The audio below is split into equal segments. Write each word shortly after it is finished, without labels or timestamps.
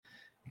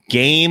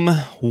Game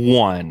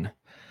 1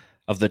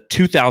 of the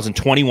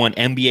 2021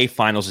 NBA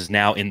Finals is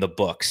now in the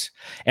books.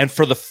 And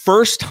for the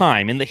first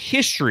time in the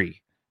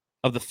history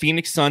of the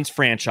Phoenix Suns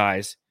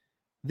franchise,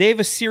 they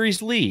have a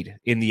series lead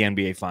in the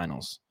NBA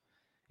Finals.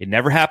 It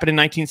never happened in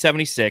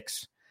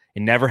 1976.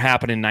 It never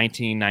happened in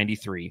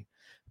 1993.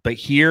 But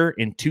here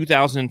in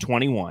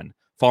 2021,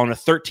 following a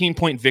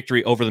 13-point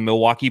victory over the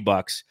Milwaukee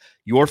Bucks,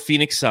 your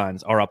Phoenix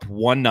Suns are up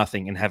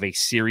 1-0 and have a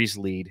series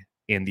lead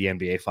in the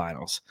NBA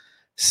Finals.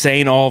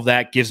 Saying all of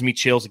that gives me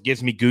chills. It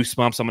gives me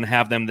goosebumps. I'm going to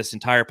have them this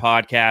entire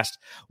podcast.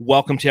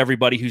 Welcome to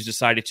everybody who's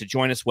decided to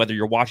join us, whether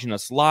you're watching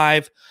us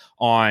live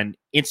on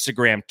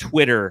Instagram,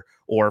 Twitter,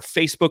 or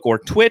Facebook or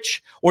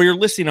Twitch, or you're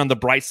listening on the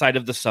Bright Side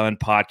of the Sun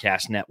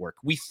podcast network.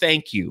 We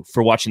thank you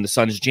for watching the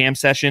Suns Jam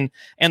Session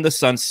and the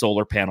Suns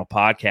Solar Panel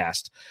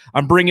podcast.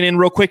 I'm bringing in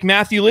real quick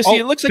Matthew Lissy.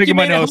 It looks like you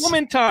made it home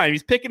in time.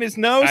 He's picking his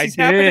nose. He's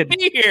happy to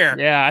be here.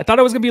 Yeah, I thought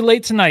it was going to be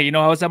late tonight. You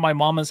know, I was at my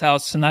mama's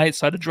house tonight,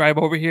 so I had to drive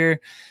over here.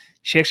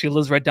 She actually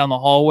lives right down the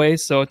hallway,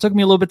 so it took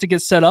me a little bit to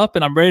get set up,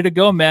 and I'm ready to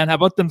go, man. How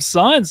about them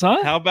Suns, huh?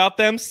 How about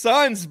them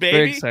Suns, baby?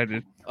 Very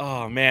excited.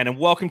 Oh, man, and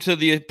welcome to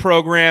the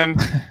program,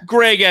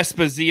 Greg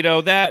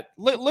Esposito.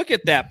 Look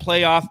at that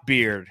playoff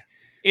beard.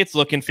 It's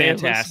looking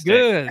fantastic.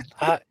 It looks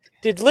good.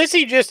 Did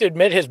Lissy just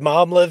admit his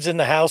mom lives in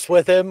the house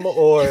with him,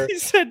 or he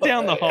said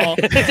down the hall?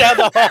 Down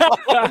the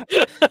hall,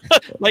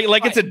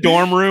 like it's a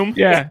dorm room.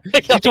 Yeah,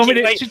 she told me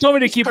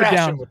to keep it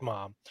down with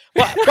mom.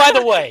 Well, by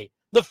the way,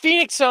 the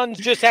Phoenix Suns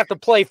just have to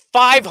play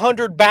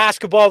 500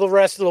 basketball the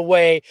rest of the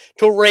way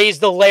to raise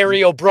the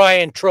Larry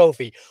O'Brien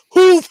trophy.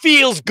 Who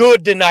feels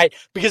good tonight?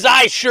 Because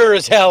I sure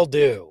as hell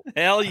do.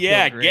 Hell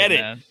yeah, great, get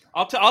it. Man.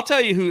 I'll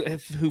tell you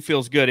who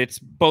feels good. It's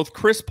both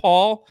Chris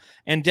Paul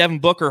and Devin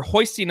Booker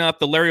hoisting up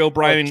the Larry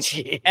O'Brien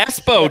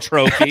Espo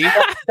trophy.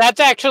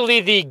 That's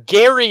actually the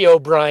Gary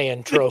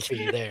O'Brien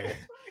trophy there.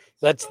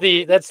 That's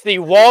the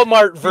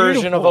Walmart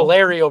version of a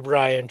Larry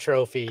O'Brien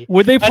trophy.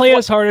 Would they play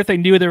as hard if they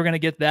knew they were going to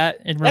get that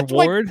in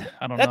reward?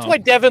 I don't know. That's why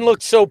Devin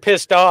looked so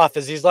pissed off,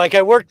 is he's like,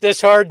 I worked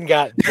this hard and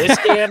got this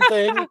damn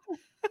thing.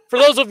 For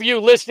those of you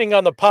listening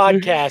on the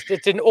podcast,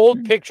 it's an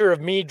old picture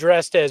of me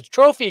dressed as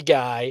trophy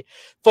guy,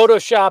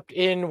 photoshopped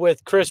in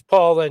with Chris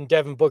Paul and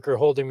Devin Booker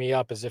holding me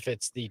up as if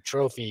it's the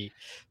trophy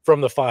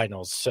from the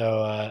finals.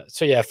 So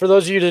yeah, for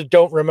those of you that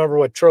don't remember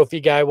what trophy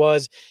guy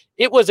was,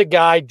 it was a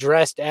guy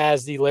dressed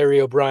as the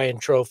Larry O'Brien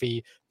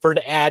trophy for an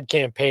ad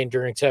campaign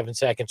during 7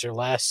 seconds or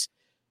less.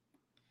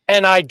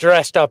 And I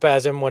dressed up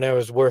as him when I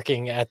was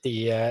working at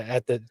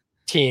the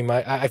team.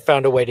 I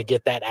found a way to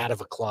get that out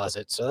of a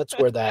closet. So that's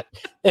where that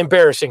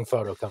embarrassing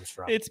photo comes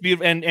from. It's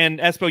beautiful. And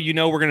Espo, you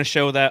know we're going to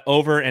show that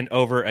over and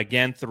over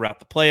again throughout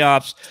the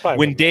playoffs.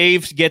 When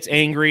Dave gets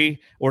angry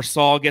or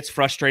Saul gets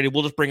frustrated,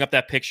 we'll just bring up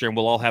that picture and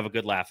we'll all have a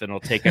good laugh, and it'll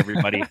take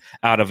everybody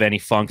out of any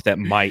funk that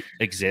might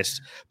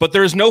exist. But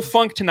there's no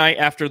funk tonight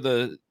after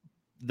the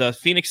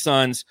Phoenix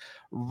Suns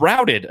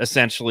routed,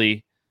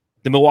 essentially,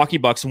 the Milwaukee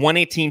Bucks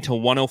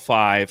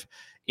 118-105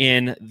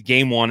 in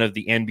Game 1 of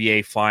the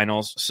NBA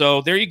Finals.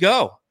 So there you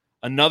go.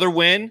 Another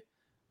win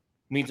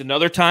means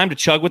another time to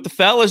chug with the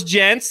fellas,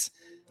 gents.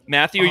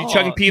 Matthew, are you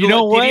chugging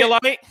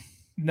Pedialyte?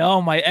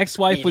 No, my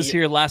ex-wife was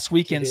here last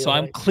weekend, so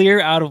I'm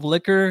clear out of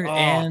liquor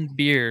and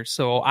beer.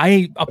 So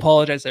I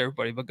apologize to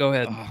everybody, but go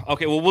ahead.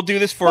 Okay, well, we'll do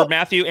this for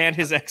Matthew and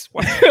his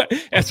ex-wife.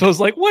 And so I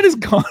was like, what is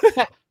going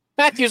on?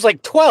 Matthew's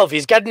like 12.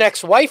 He's got an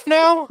ex-wife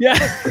now?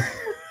 Yeah.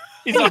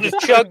 He's on his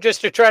chug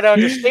just to try to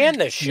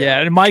understand this shit. Yeah,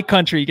 in my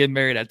country, you get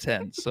married at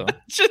 10. So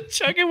just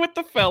chugging with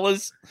the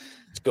fellas.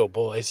 Let's go,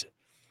 boys.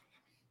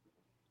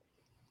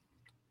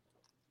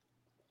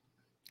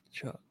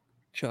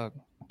 Chug.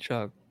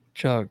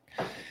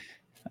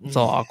 It's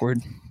all awkward.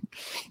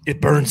 It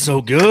burns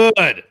so good.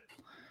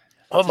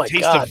 Oh my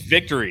taste God. Of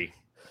victory.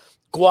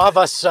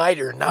 Guava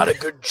cider, not a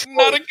good choice.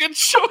 Not a good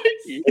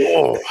choice.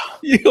 Oh.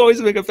 You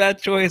always make a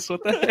bad choice.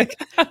 What the heck?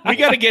 We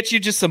got to get you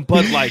just some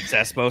Bud Lights,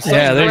 Espo.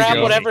 Yeah, there you grab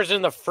go. whatever's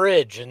in the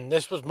fridge, and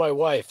this was my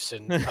wife's,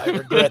 and I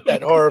regret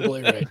that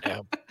horribly right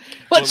now.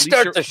 Let's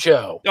start the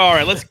show. All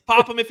right, let's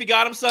pop them if you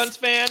got them, Suns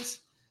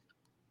fans.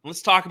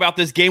 Let's talk about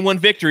this Game 1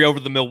 victory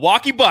over the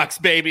Milwaukee Bucks,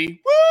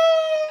 baby. Woo!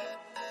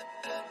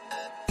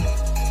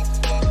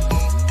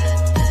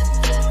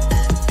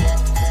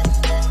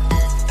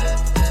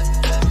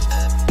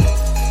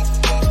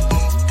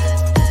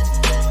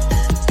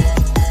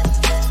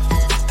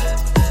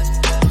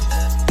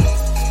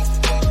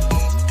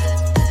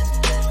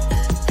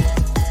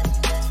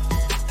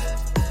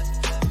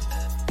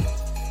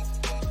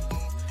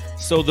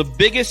 So the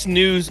biggest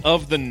news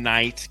of the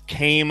night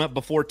came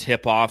before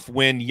tip-off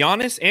when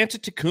Giannis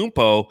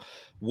Antetokounmpo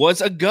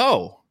was a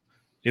go.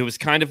 It was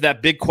kind of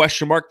that big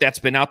question mark that's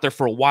been out there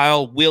for a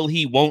while. Will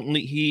he, won't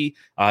he?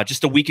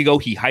 Just a week ago,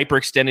 he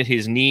hyperextended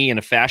his knee in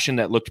a fashion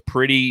that looked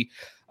pretty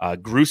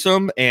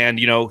gruesome. And,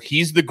 you know,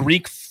 he's the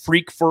Greek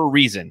freak for a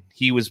reason.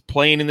 He was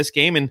playing in this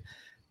game, and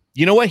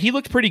you know what? He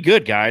looked pretty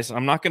good, guys.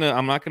 I'm not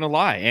gonna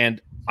lie. And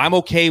I'm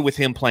okay with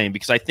him playing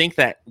because I think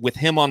that with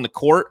him on the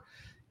court,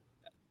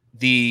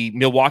 the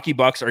Milwaukee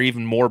Bucks are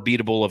even more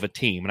beatable of a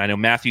team. And I know,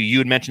 Matthew, you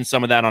had mentioned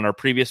some of that on our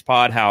previous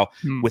pod, how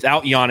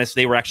without Giannis,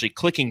 they were actually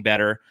clicking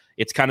better.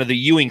 It's kind of the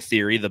Ewing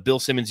theory, the Bill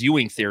Simmons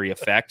Ewing theory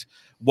effect.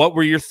 What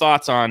were your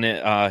thoughts on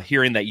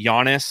hearing that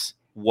Giannis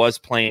was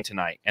playing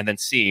tonight and then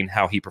seeing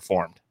how he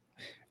performed?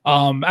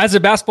 As a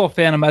basketball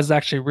fan, I'm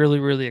actually really,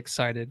 really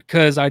excited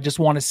because I just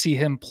want to see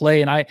him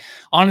play. And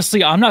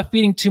I'm not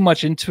feeding too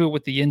much into it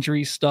with the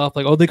injury stuff.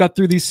 Like, oh, they got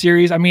through these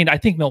series. I mean, I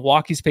think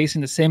Milwaukee's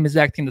facing the same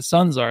exact thing the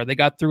Suns are. They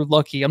got through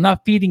lucky. I'm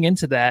not feeding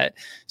into that.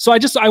 So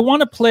I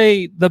want to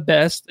play the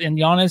best. And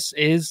Giannis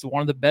is one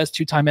of the best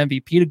 2-time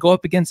MVP to go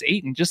up against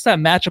Ayton. Just that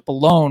matchup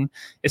alone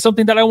is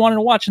something that I wanted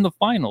to watch in the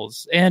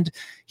finals. And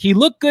he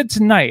looked good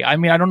tonight. I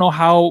mean, I don't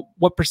know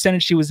what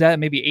percentage he was at,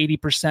 maybe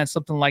 80%,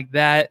 something like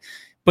that.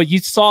 But you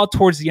saw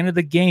towards the end of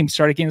the game,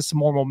 started getting some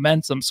more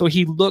momentum. So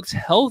he looked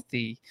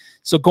healthy.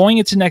 So going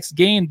into next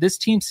game, this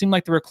team seemed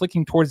like they were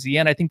clicking towards the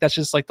end. I think that's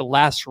just like the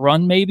last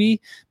run maybe.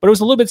 But it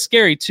was a little bit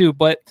scary too.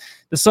 But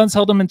the Suns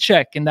held them in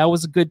check, and that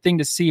was a good thing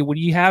to see. When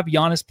you have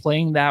Giannis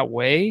playing that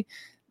way,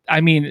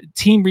 I mean,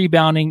 team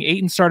rebounding,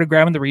 Ayton started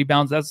grabbing the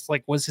rebounds. That's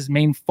was his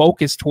main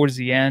focus towards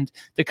the end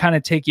to kind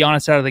of take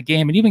Giannis out of the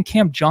game. And even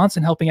Cam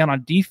Johnson helping out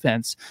on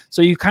defense.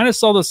 So you kind of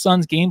saw the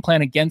Suns game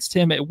plan against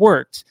him. It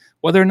worked.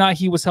 Whether or not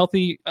he was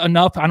healthy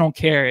enough, I don't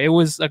care. It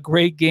was a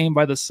great game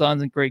by the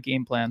Suns and great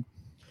game plan.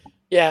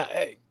 Yeah,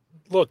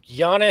 look,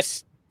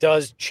 Giannis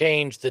does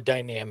change the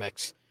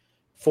dynamics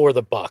for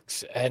the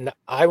Bucks, and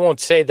I won't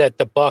say that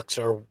the Bucks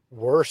are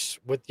worse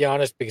with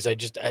Giannis because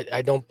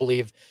I don't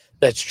believe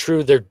that's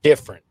true. They're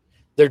different.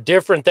 They're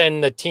different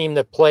than the team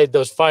that played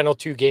those final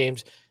 2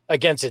 games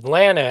against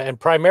Atlanta, and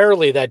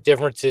primarily that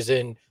difference is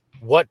in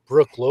what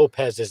Brook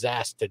Lopez is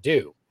asked to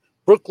do.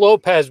 Brook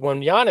Lopez,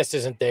 when Giannis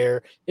isn't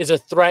there, is a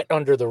threat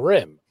under the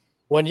rim.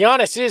 When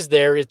Giannis is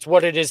there, it's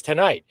what it is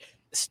tonight.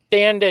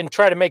 Stand and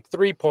try to make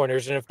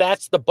 3-pointers, and if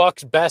that's the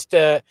Bucks' best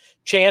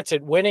chance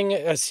at winning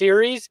a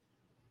series,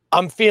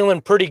 I'm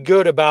feeling pretty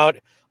good about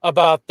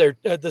their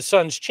the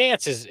Suns'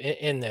 chances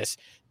in this.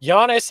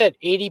 Giannis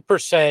at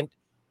 80%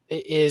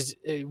 is,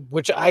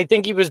 which I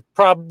think he was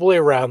probably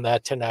around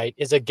that tonight,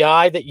 is a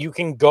guy that you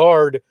can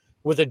guard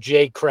with a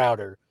Jay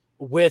Crowder,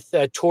 with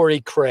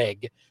Torrey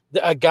Craig,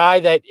 a guy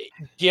that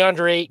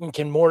DeAndre Ayton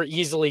can more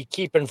easily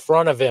keep in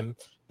front of him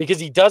because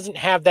he doesn't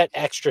have that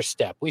extra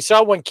step. We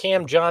saw when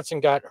Cam Johnson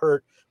got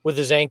hurt with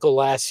his ankle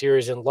last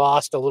series and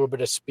lost a little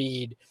bit of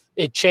speed,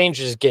 it changed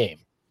his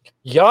game.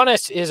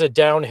 Giannis is a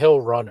downhill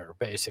runner,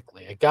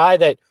 basically, a guy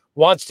that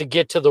wants to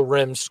get to the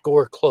rim,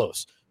 score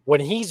close.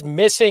 When he's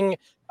missing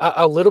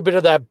a little bit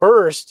of that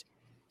burst,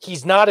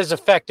 he's not as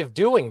effective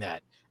doing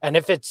that. And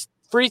if it's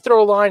free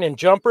throw line and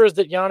jumpers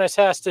that Giannis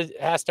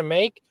has to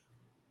make,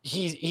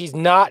 he's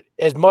not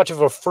as much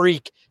of a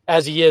freak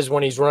as he is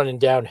when he's running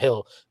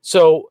downhill.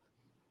 So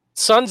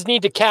Suns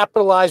need to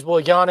capitalize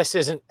while Giannis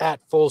isn't at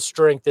full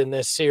strength in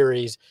this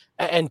series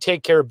and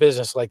take care of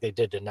business like they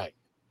did tonight.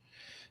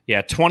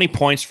 Yeah, 20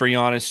 points for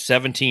Giannis,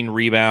 17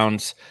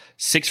 rebounds,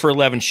 6 for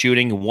 11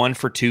 shooting, 1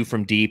 for 2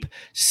 from deep,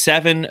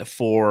 7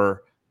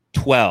 for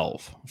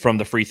 12 from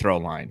the free throw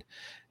line.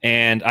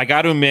 And I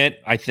got to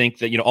admit, I think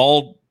that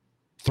all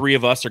 3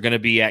 of us are going to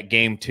be at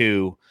game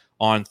 2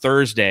 on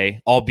Thursday,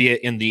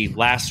 albeit in the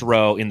last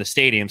row in the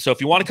stadium. So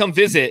if you want to come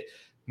visit,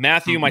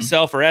 Matthew,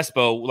 myself, or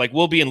Espo,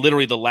 we'll be in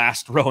literally the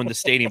last row in the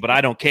stadium, but I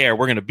don't care.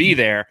 We're going to be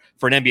there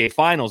for an NBA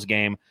Finals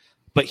game.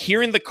 But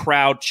hearing the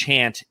crowd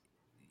chant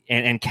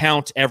and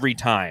count every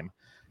time,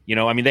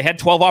 they had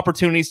 12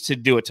 opportunities to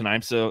do it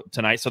tonight. So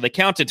they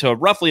counted to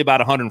roughly about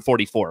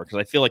 144 because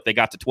I feel like they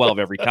got to 12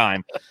 every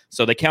time.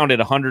 So they counted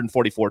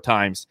 144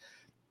 times.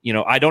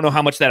 I don't know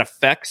how much that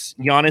affects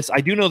Giannis.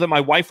 I do know that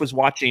my wife was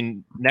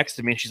watching next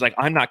to me, and she's like,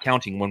 "I'm not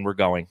counting when we're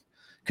going."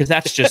 Because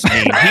that's just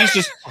mean.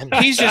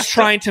 He's just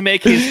trying to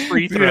make his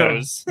free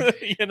throws.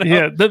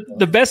 Yeah.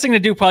 The best thing to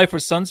do probably for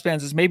Suns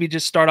fans is maybe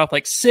just start off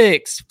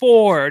 6,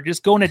 4,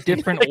 just go in a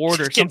different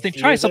order.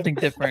 Try something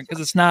different because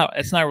it's not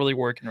really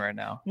working right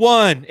now.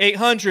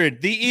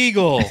 1-800 the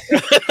Eagle.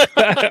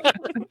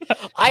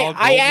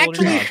 I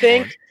actually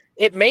think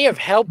it may have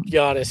helped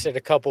Giannis at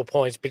a couple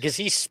points because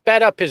he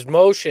sped up his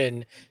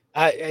motion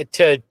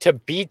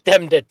to beat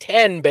them to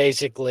 10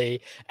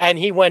 basically, and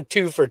he went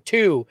 2 for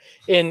 2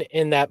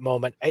 in that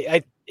moment.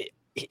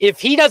 If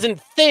he doesn't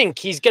think,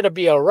 he's going to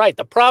be all right.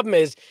 The problem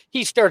is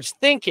he starts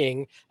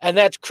thinking, and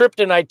that's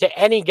kryptonite to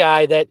any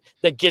guy that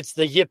gets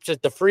the yips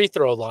at the free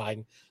throw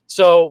line.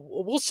 So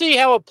we'll see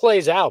how it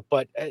plays out.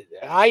 But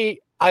I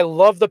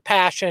love the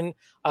passion.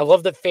 I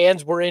love that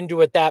fans were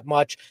into it that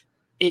much.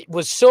 It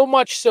was so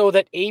much so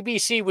that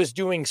ABC was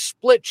doing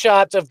split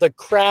shots of the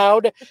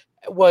crowd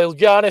while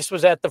Giannis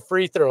was at the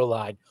free throw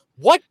line.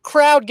 What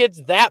crowd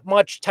gets that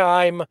much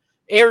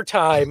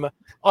airtime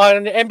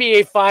on an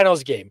NBA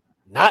Finals game?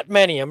 Not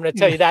many. I'm going to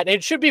tell you that. And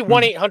it should be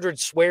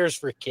 1-800-SWEARS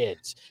for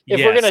kids if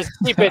we're going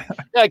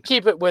to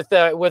keep it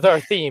with our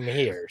theme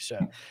here. So,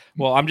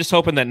 well, I'm just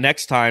hoping that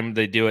next time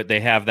they do it, they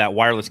have that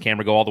wireless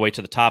camera go all the way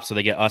to the top so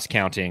they get us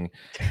counting.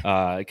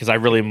 Because I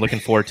really am looking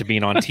forward to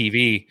being on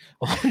TV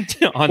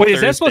on Wait,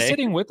 Thursday. is Espo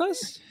sitting with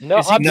us? No,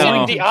 I'm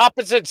sitting the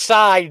opposite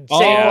side, same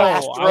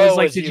last row. I was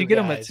like, as did you get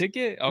him a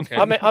ticket? Okay,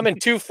 I'm in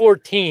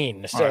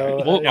 214. So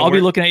right. Well, I'll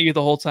be looking at you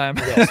the whole time.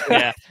 Yes,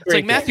 yeah, it's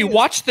like, Matthew,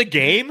 watch the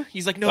game.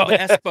 He's like, no, but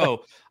Espo,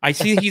 I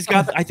see he's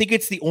got. I think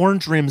it's the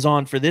orange rims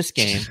on for this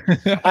game.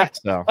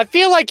 I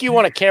feel like you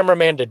want a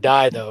cameraman to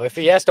die though. If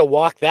he has to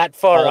walk that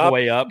far all the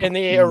way up in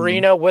the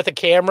arena with a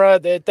camera,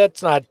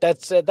 that's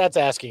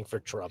asking for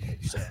trouble.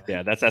 So.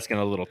 Yeah, that's asking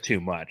a little too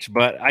much.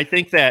 But I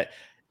think that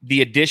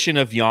the addition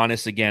of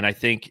Giannis again, I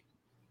think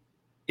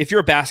if you're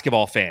a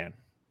basketball fan,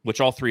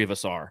 which all three of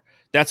us are,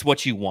 that's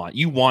what you want.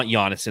 You want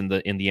Giannis in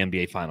the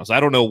NBA Finals. I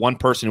don't know one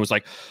person who was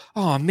like,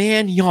 "Oh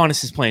man,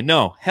 Giannis is playing."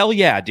 No, hell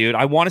yeah, dude.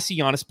 I want to see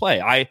Giannis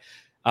play.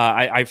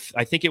 I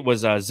think it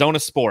was Zona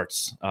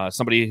Sports,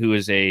 somebody who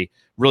is a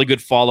really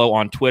good follow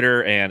on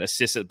Twitter and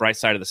assists at Bright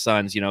Side of the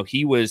Suns. You know,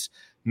 he was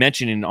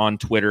mentioning on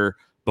Twitter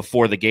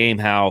before the game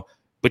how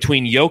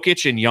between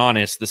Jokic and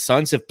Giannis, the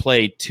Suns have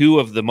played two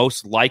of the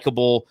most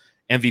likable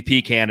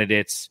MVP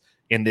candidates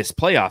in this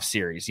playoff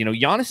series. You know,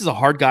 Giannis is a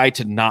hard guy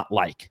to not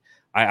like.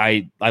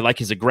 I like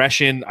his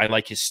aggression. I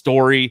like his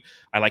story.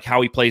 I like how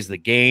he plays the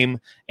game.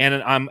 And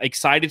I'm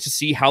excited to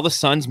see how the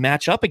Suns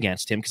match up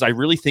against him because I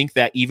really think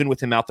that even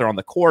with him out there on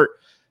the court,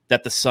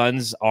 that the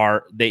Suns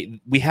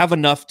we have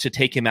enough to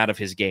take him out of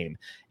his game.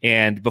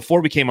 And before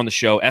we came on the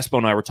show, Espo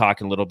and I were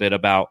talking a little bit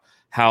about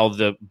how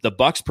the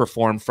Bucks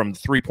performed from the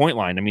 3-point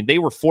line. I mean, they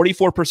were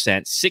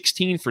 44%,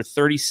 16 for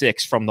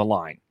 36 from the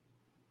line,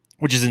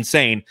 which is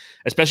insane,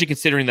 especially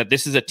considering that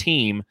this is a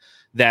team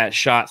that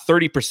shot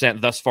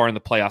 30% thus far in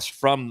the playoffs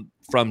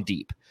from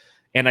deep.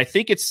 And I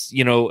think it's,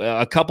 you know,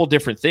 a couple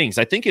different things.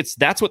 I think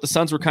that's what the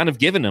Suns were kind of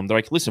giving them. They're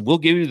like, listen, we'll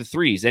give you the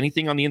threes.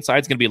 Anything on the inside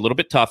is going to be a little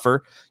bit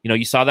tougher. You know,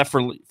 you saw that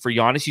for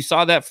Giannis. You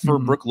saw that for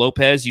Brook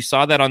Lopez. You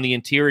saw that on the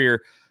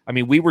interior. I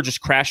mean, we were just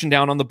crashing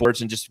down on the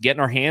boards and just getting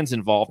our hands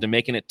involved and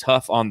making it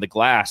tough on the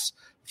glass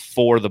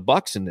for the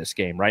Bucks in this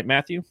game. Right,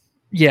 Matthew?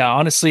 Yeah,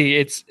 honestly,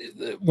 it's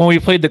when we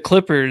played the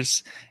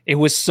Clippers, it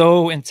was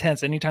so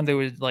intense. Anytime they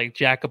would like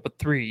jack up a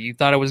three, you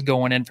thought it was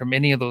going in from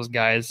any of those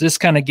guys. This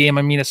kind of game,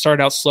 I mean, it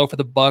started out slow for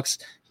the Bucks.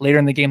 Later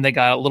in the game, they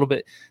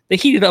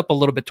heated up a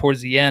little bit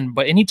towards the end.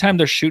 But anytime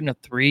they're shooting a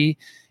three,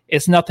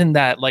 it's nothing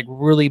that like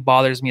really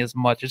bothers me as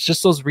much. It's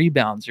just those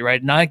rebounds,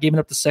 right? Not giving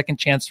up the second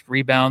chance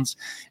rebounds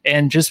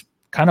and just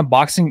kind of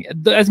boxing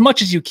as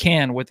much as you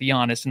can with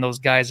Giannis and those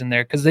guys in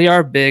there because they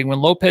are big. When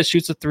Lopez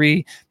shoots a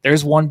three,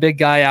 there's one big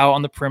guy out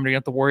on the perimeter you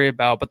have to worry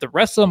about, but the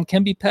rest of them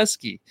can be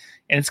pesky.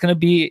 And it's going to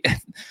be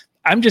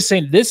I'm just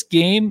saying this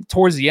game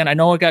towards the end, I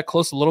know it got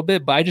close a little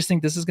bit, but I just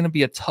think this is going to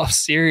be a tough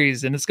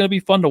series, and it's going to be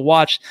fun to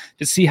watch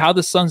to see how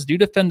the Suns do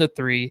defend the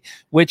three,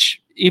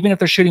 which even if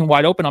they're shooting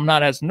wide open, I'm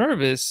not as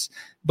nervous,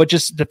 but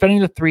just defending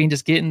the three and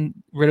just getting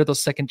rid of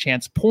those second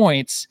chance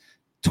points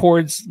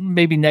towards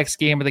maybe next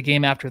game or the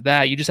game after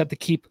that. You just have to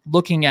keep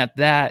looking at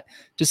that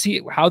to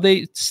see how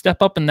they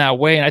step up in that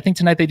way. And I think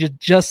tonight they did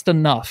just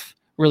enough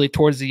really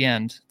towards the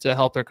end to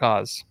help their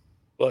cause.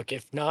 Look,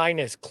 if 9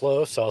 is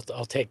close, I'll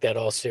take that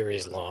all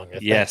series long.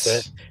 If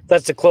yes.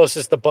 That's the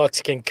closest the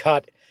Bucks can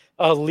cut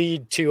a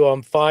lead to.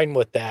 I'm fine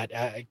with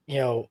that.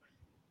 You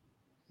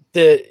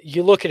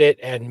look at it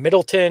and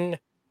Middleton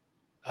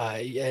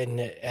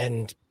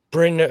and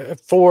Bryn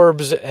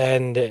Forbes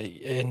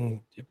and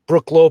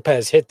Brook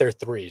Lopez hit their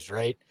threes,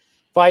 right?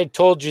 If I had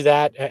told you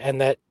that and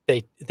that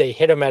they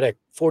hit them at a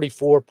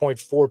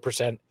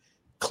 44.4%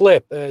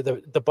 clip,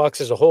 the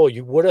Bucks as a whole,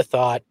 you would have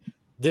thought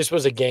this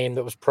was a game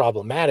that was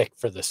problematic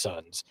for the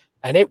Suns.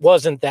 And it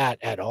wasn't that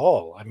at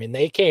all. I mean,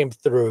 they came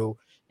through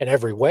in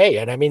every way.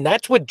 And I mean,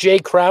 that's with Jay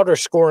Crowder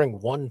scoring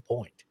 1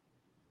 point.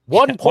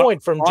 One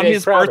point from Jay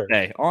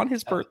Crowder on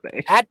his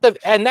birthday.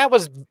 And that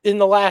was in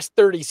the last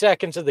 30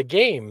 seconds of the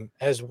game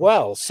as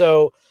well.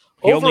 So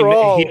he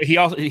overall, he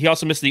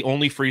also missed the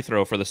only free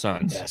throw for the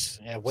Suns. Yes,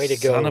 yeah, way to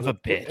go, son of a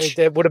bitch!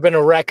 That would have been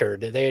a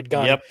record. They had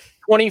gone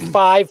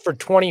 25 for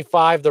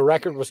 25. The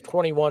record was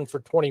 21 for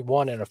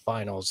 21 in a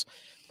finals,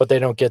 but they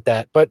don't get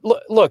that. But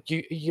look,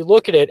 you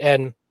look at it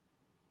and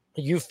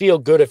you feel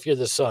good if you're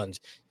the Suns.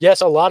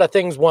 Yes, a lot of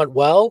things went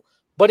well,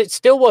 but it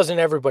still wasn't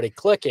everybody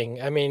clicking.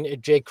 I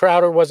mean, Jay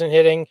Crowder wasn't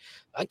hitting.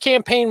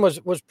 Campaign was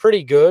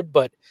pretty good,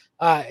 but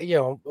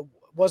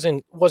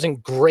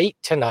wasn't great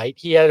tonight.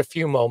 He had a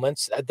few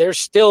moments. There's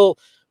still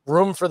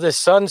room for this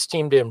Suns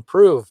team to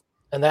improve,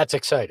 and that's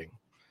exciting.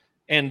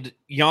 And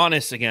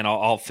Giannis, again,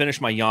 I'll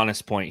finish my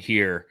Giannis point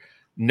here,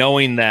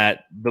 knowing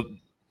that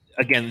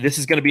this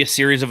is going to be a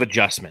series of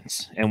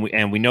adjustments,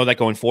 and we know that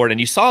going forward. And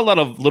you saw a lot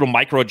of little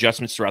micro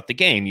adjustments throughout the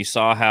game. You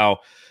saw how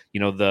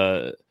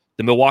the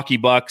Milwaukee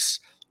Bucks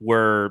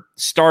were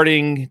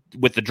starting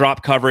with the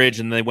drop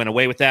coverage, and they went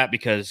away with that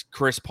because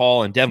Chris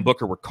Paul and Devin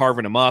Booker were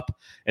carving them up,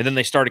 and then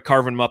they started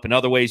carving them up in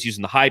other ways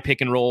using the high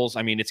pick and rolls.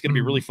 I mean, it's going to be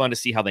really fun to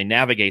see how they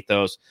navigate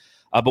those.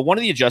 But one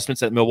of the adjustments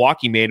that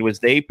Milwaukee made was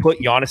they put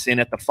Giannis in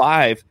at the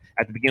 5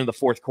 at the beginning of the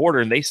fourth quarter,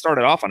 and they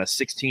started off on a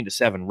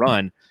 16-7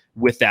 run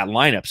with that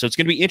lineup. So it's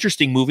going to be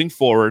interesting moving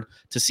forward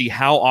to see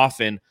how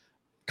often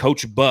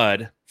Coach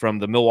Bud from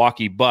the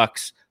Milwaukee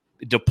Bucks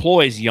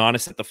deploys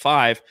Giannis at the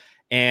 5,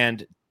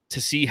 and to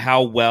see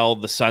how well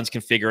the Suns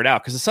can figure it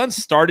out, because the Suns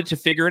started to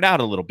figure it out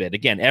a little bit.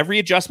 Again, every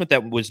adjustment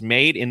that was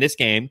made in this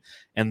game,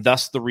 and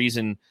thus the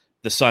reason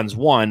the Suns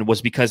won,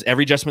 was because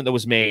every adjustment that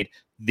was made,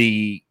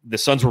 the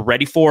Suns were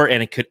ready for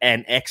and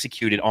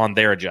executed on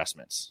their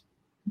adjustments.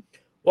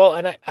 Well,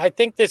 and I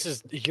think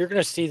you're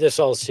going to see this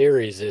all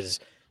series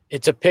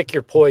it's a pick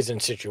your poison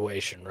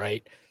situation,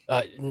 right?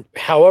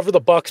 However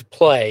the Bucks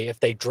play, if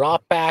they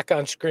drop back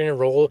on screen and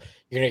roll,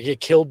 you're going to get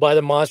killed by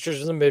the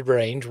monsters in the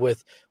mid-range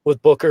with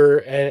Booker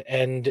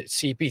and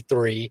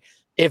CP3.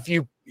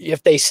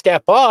 If they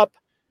step up,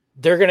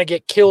 they're going to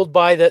get killed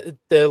by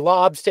the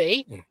lobs to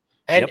Ayton.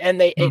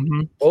 And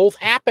it both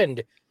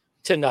happened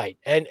tonight.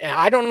 And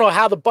I don't know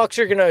how the Bucks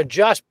are going to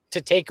adjust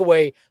to take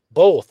away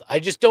both. I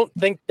just don't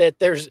think that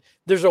there's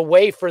a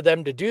way for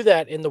them to do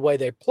that in the way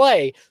they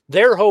play.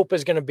 Their hope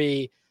is going to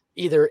be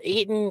either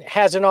Ayton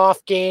has an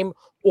off game,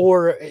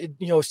 or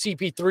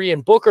CP3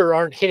 and Booker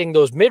aren't hitting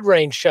those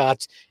mid-range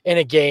shots in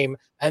a game,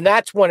 and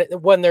that's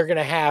when they're going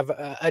to have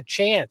a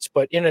chance.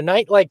 But in a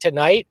night like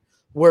tonight,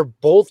 where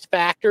both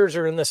factors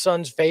are in the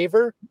Suns'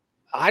 favor,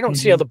 I don't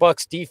see how the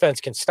Bucks defense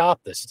can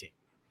stop this team.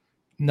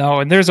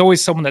 No, and there's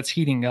always someone that's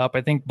heating up.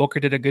 I think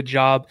Booker did a good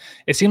job.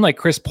 It seemed like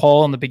Chris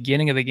Paul in the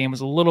beginning of the game was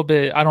a little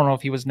bit, I don't know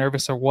if he was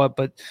nervous or what,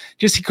 but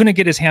just he couldn't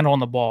get his handle on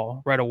the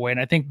ball right away. And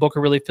I think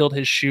Booker really filled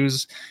his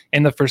shoes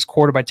in the first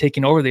quarter by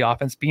taking over the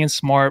offense, being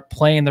smart,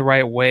 playing the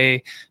right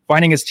way,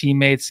 finding his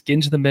teammates,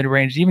 getting to the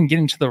mid-range, even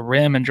getting to the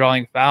rim and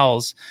drawing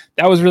fouls.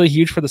 That was really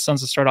huge for the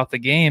Suns to start off the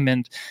game.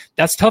 And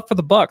that's tough for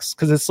the Bucks,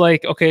 because it's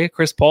like, okay,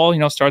 Chris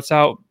Paul, starts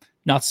out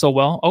not so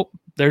well. Oh,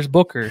 there's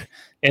Booker.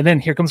 And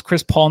then here comes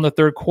Chris Paul in the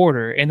third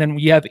quarter. And then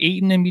you have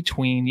Ayton in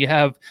between. You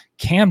have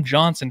Cam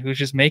Johnson, who's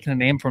just making a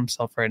name for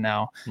himself right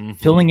now,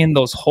 filling in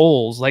those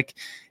holes. Like,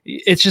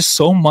 it's just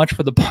so much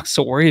for the Bucks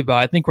to worry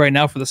about. I think right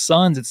now for the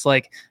Suns, it's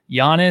like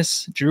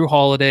Giannis, Jrue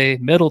Holiday,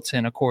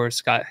 Middleton, of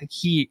course,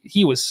 he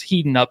was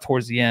heating up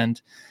towards the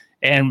end.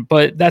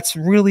 But that's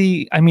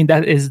really,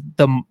 that is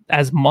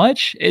as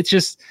much. It's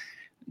just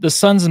the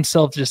Suns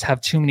themselves just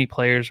have too many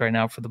players right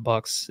now for the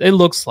Bucks. It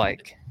looks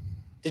like.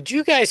 Did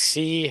you guys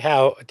see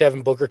how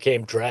Devin Booker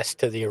came dressed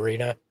to the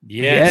arena?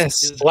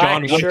 Yes.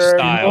 Black shirt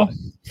style.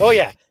 Oh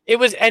yeah. It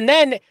was, and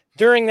then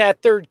during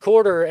that third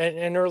quarter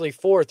and early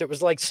fourth, it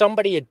was like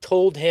somebody had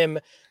told him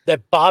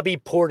that Bobby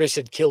Portis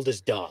had killed his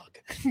dog.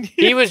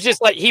 He was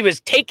just like, he was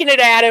taking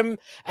it at him,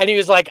 and he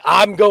was like,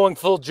 I'm going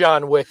full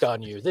John Wick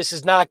on you. This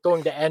is not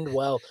going to end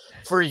well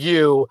for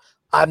you.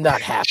 I'm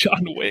not happy.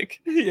 John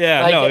Wick.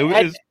 Yeah, it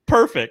was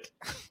perfect.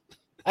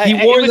 He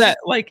wore that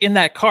like in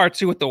that car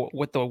too, with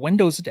the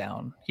windows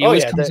down. He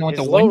always comes in with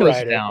the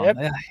windows down. Yep.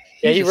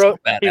 Yeah,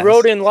 he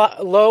rode in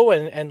low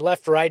and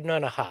left riding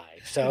on a high.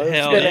 So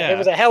it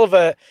was a hell of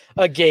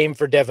a game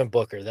for Devin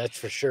Booker, that's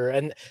for sure.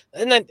 And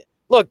then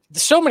look,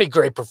 so many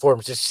great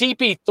performances.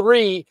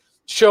 CP3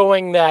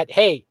 showing that,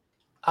 hey,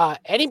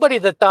 anybody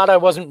that thought I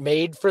wasn't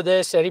made for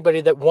this, anybody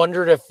that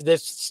wondered if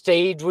this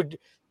stage would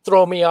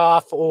throw me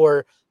off,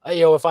 or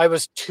if I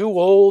was too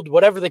old,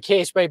 whatever the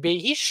case may be,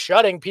 he's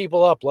shutting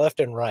people up left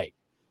and right.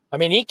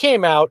 He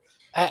came out,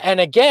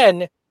 and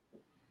again,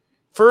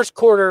 first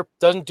quarter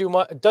doesn't do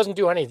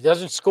anything,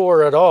 doesn't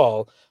score at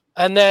all,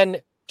 and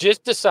then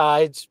just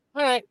decides,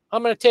 all right,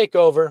 I'm going to take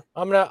over.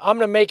 I'm going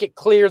to make it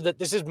clear that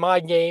this is my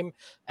game,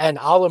 and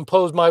I'll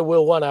impose my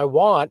will when I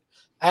want,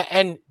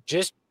 and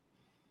just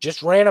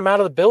ran him out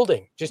of the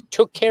building. Just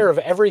took care of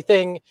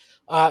everything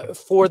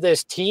for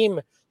this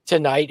team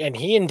tonight, and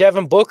he and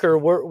Devin Booker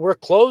were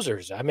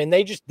closers.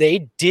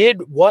 They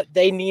did what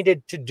they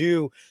needed to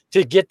do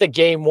to get the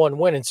game one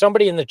win. And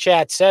somebody in the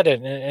chat said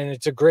it, and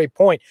it's a great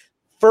point.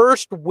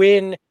 First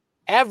win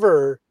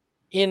ever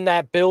in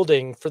that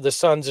building for the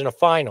Suns in a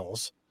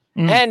finals,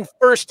 and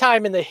first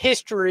time in the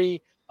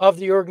history of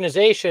the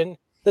organization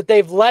that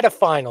they've led a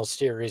finals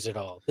series at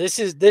all. This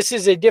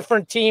is a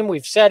different team.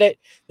 We've said it.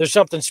 There's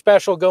something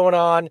special going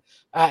on,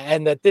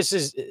 and that this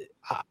is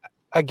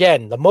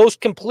again, the most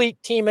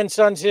complete team in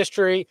Suns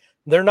history.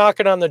 They're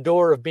knocking on the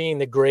door of being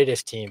the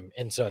greatest team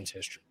in Suns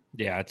history.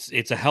 Yeah,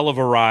 it's a hell of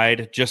a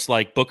ride, just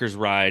like Booker's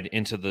ride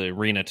into the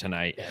arena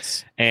tonight.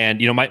 Yes. And,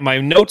 my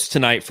notes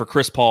tonight for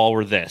Chris Paul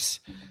were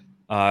this.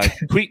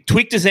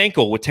 Tweaked his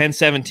ankle with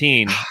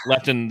 10:17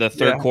 left in the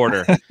third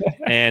quarter.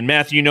 And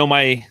Matthew,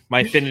 my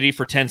affinity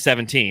for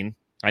 10:17.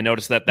 I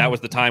noticed that was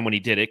the time when he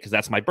did it, because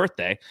that's my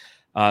birthday.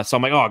 So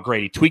I'm like, oh,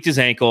 great. He tweaked his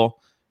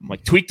ankle. I'm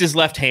like, tweaked his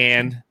left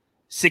hand.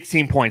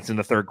 16 points in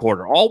the third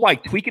quarter, all while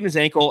tweaking his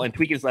ankle and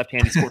tweaking his left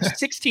hand. He scored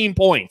 16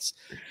 points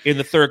in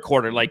the third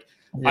quarter. Like,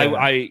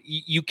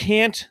 you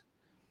can't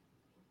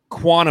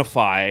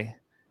quantify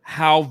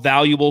how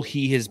valuable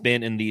he has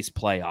been in these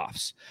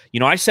playoffs.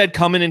 I said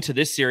coming into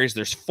this series,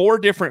 there's 4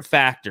 different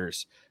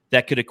factors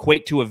that could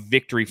equate to a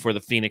victory for the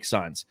Phoenix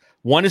Suns.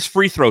 One is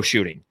free throw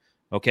shooting.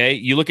 Okay,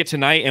 you look at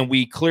tonight, and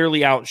we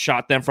clearly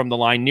outshot them from the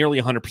line nearly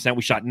 100%.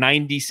 We shot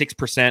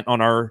 96%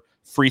 on our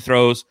free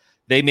throws.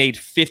 They made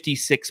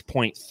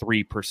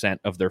 56.3%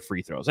 of their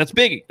free throws. That's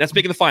big. That's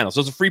big in the finals.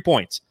 Those are free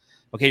points.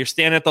 Okay, you're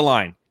standing at the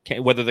line.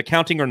 Whether they're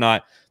counting or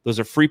not, those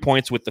are free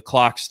points with the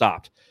clock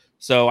stopped.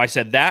 So I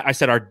said that. I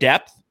said our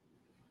depth,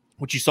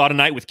 which you saw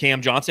tonight with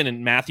Cam Johnson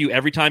and Matthew.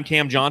 Every time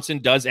Cam Johnson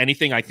does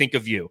anything, I think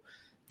of you.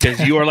 Because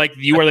you are like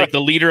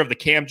the leader of the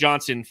Cam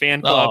Johnson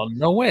fan club. Oh,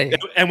 no way.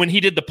 And when he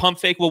did the pump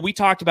fake, well, we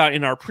talked about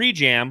in our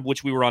pre-jam,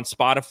 which we were on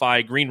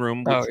Spotify Green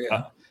Room. Which,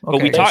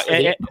 but we talked.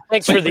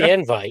 Thanks for the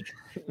invite.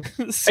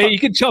 So, hey, you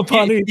can jump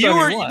on it.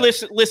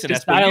 Listen,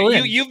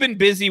 you've been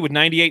busy with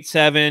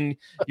 98.7.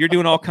 You're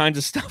doing all kinds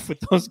of stuff with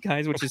those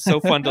guys, which is so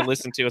fun to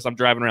listen to as I'm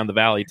driving around the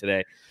valley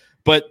today.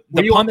 But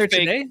were you on there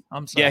today?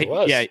 I'm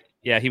sorry.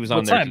 Yeah, he was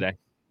on there today.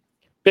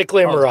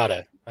 Bickley and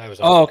Murata. I was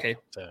on. Oh, okay.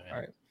 So, all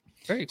right.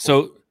 Very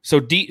cool. So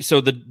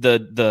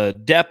the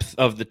depth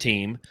of the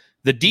team,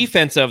 the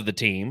defense of the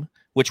team,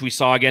 which we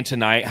saw again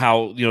tonight,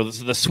 how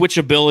the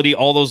switchability,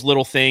 all those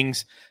little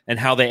things, and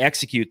how they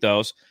execute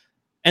those,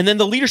 and then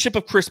the leadership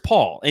of Chris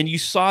Paul, and you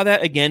saw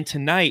that again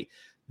tonight.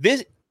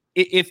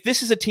 If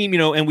this is a team,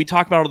 and we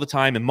talk about it all the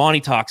time, and Monty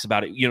talks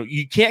about it,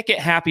 you can't get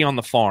happy on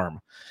the farm.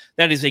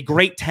 That is a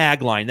great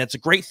tagline. That's a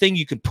great thing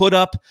you can put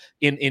up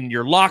in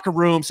your locker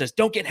room. Says,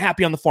 don't get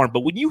happy on the farm.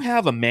 But when you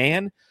have a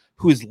man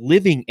who is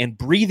living and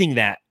breathing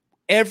that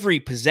every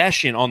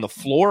possession on the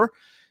floor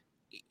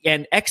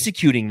and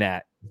executing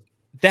that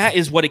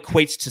is what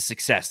equates to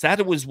success.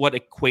 That was what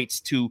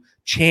equates to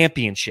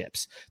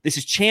championships. This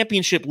is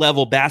championship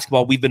level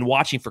basketball we've been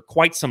watching for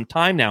quite some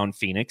time now in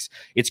Phoenix.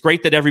 It's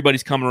great that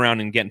everybody's coming around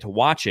and getting to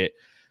watch it.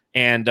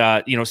 And,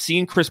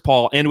 seeing Chris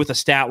Paul end with a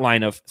stat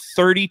line of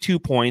 32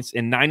 points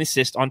and 9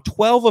 assists on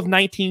 12 of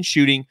 19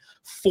 shooting,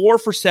 4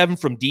 for 7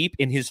 from deep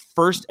in his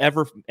first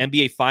ever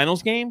NBA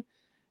Finals game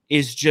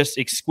is just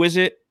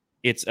exquisite.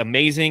 It's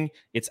amazing.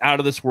 It's out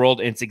of this world.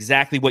 And it's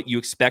exactly what you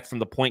expect from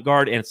the point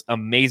guard. And it's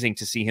amazing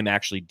to see him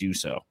actually do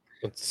so.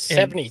 It's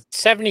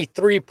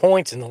 73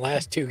 points in the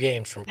last 2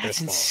 games from Chris Paul.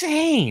 That's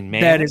insane,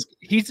 man. That is,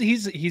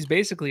 he's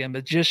basically a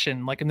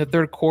magician. Like in the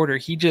third quarter,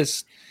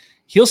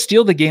 he'll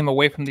steal the game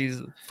away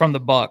from the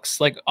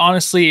Bucks. Like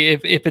honestly,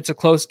 if it's a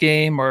close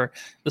game or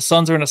the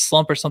Suns are in a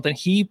slump or something,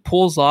 he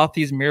pulls off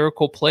these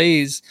miracle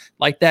plays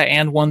like that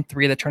and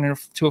 1-3 that turn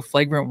into a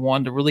flagrant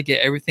 1 to really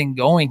get everything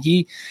going.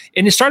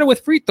 And it started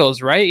with free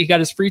throws, right? He got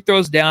his free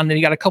throws down, then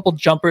he got a couple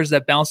jumpers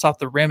that bounced off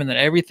the rim, and then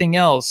everything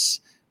else,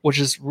 which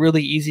is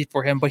really easy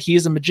for him. But he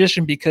is a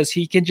magician because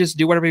he can just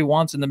do whatever he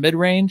wants in the mid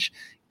range,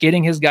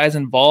 getting his guys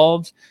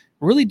involved,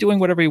 really doing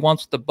whatever he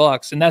wants with the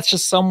Bucks. And that's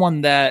just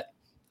someone that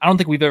I don't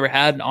think we've ever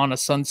had on a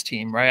Suns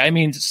team, right? I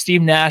mean,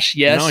 Steve Nash,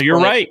 yes. No, you're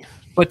right.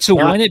 But to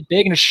win it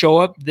big and to show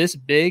up this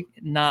big,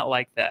 not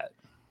like that.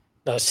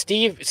 No,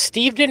 Steve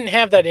didn't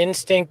have that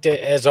instinct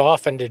as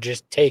often to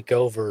just take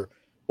over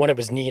when it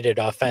was needed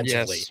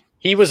offensively. Yes.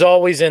 He was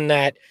always in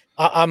that,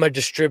 I'm a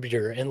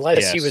distributor,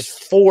 unless he was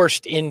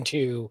forced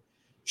into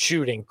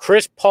shooting.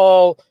 Chris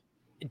Paul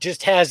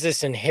just has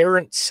this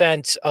inherent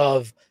sense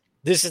of,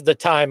 this is the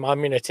time I'm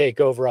going to take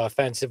over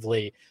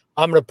offensively.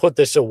 I'm going to put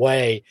this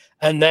away,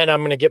 and then I'm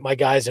going to get my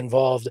guys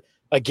involved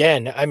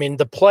again. I mean,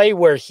 the play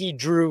where he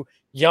drew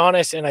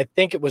Giannis, and I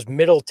think it was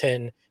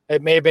Middleton,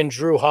 it may have been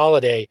Drew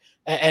Holiday,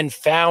 and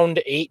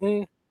found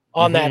Ayton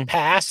on that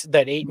pass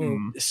that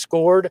Ayton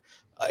scored.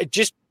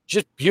 Just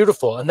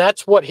beautiful. And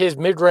that's what his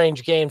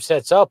mid-range game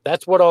sets up.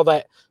 That's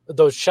what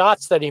those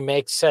shots that he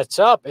makes sets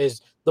up,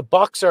 is the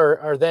Bucks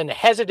are then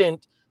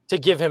hesitant to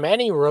give him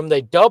any room.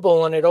 They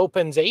double, and it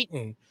opens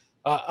Ayton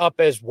up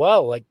as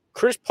well. Like,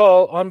 Chris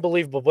Paul,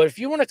 unbelievable. But if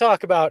you want to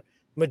talk about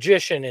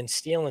magician and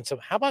stealing some,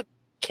 how about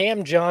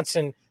Cam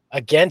Johnson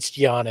against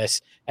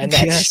Giannis and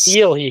that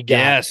steal he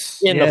got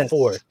in the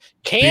fourth?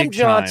 Cam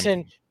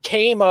Johnson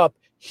came up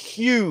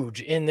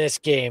huge in this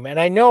game. And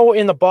I know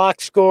in the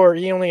box score,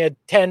 he only had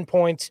 10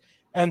 points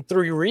and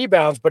 3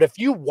 rebounds. But if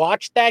you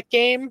watch that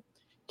game,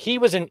 he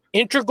was an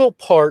integral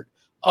part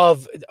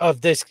of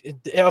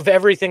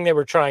everything they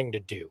were trying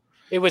to do.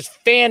 It was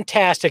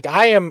fantastic.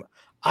 I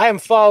am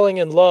falling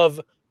in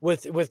love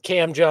with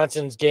Cam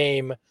Johnson's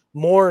game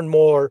more and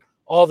more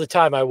all the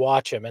time I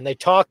watch him. And they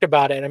talked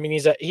about it. I mean,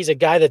 he's a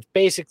guy that's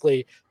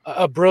basically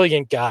a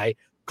brilliant guy,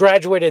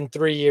 graduated in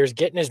 3 years,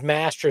 getting his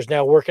master's,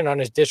 now working on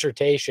his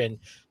dissertation.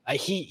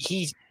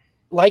 He's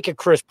like a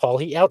Chris Paul.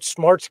 He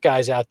outsmarts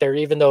guys out there,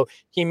 even though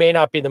he may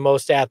not be the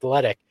most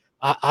athletic.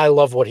 I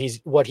love what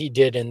he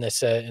did in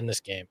this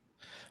game.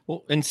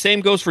 Well, and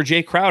same goes for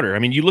Jay Crowder. I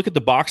mean, you look at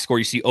the box score,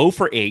 you see 0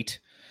 for 8,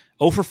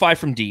 0 for 5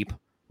 from deep,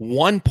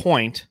 1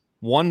 point,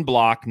 1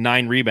 block,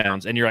 9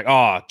 rebounds, and you're like,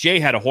 oh, Jay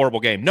had a horrible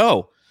game.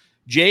 No,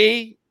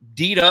 Jay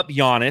D'd up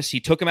Giannis. He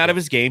took him out of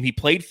his game. He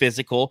played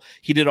physical.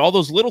 He did all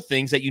those little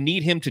things that you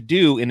need him to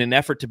do in an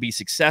effort to be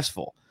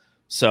successful.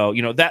 So,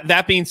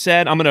 that being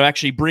said, I'm going to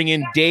actually bring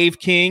in Dave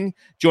King,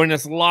 joining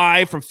us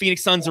live from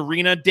Phoenix Suns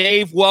Arena.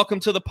 Dave, welcome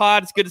to the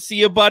pod. It's good to see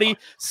you, buddy.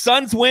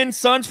 Suns win.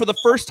 Suns, for the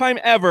first time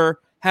ever,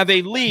 have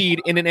a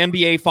lead in an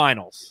NBA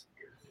Finals.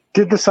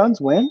 Did the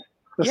Suns win?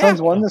 The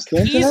Suns won this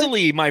game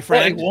easily, my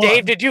friend.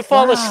 Dave, did you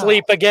fall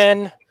asleep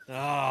again?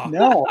 Oh.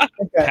 No.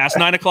 Past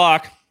 9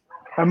 o'clock.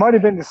 I might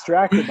have been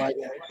distracted by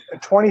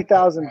that.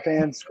 20,000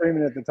 fans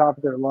screaming at the top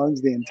of their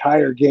lungs the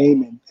entire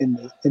game in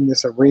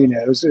this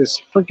arena. It was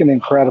just freaking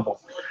incredible.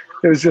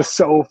 It was just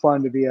so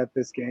fun to be at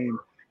this game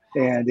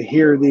and to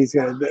hear these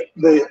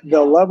the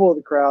level of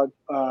the crowd.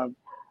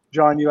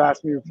 John, you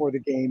asked me before the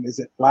game, is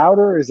it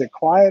louder? Is it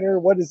quieter?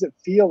 What does it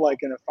feel like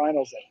in a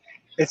finals?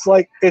 It's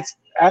like it's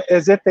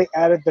as if they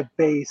added the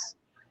bass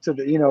to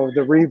the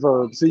the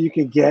reverb, so you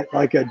can get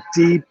like a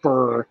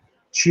deeper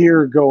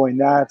cheer going.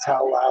 That's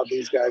how loud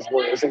these guys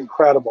were. It was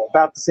incredible.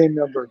 About the same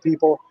number of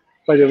people,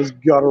 but it was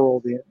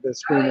guttural, the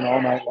screaming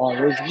all night long.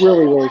 It was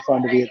really, really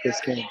fun to be at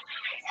this game.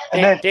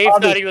 And Dave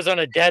thought he was on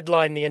a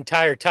deadline the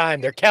entire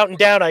time. They're counting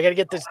down. I got to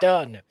get this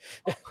done.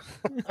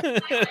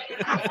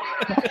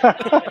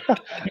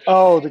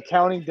 Oh, the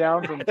counting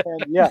down from 10.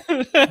 Yeah,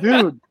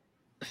 dude,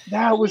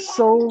 that was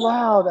so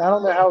loud. I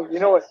don't know how,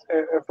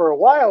 for a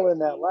while in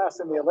the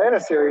Atlanta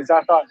series,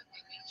 I thought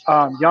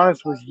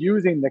Giannis was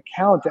using the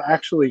count to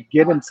actually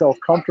get himself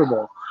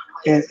comfortable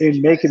in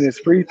making his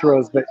free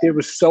throws, but it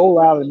was so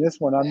loud in this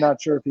one, I'm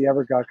not sure if he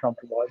ever got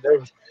comfortable.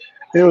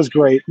 It was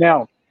great.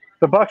 Now,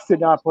 the Bucks did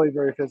not play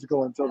very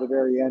physical until the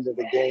very end of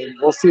the game.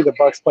 We'll see the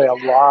Bucks play a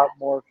lot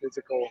more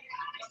physical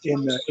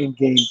in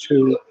game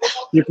 2.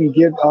 You can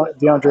give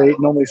DeAndre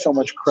Ayton only so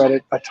much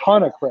credit, a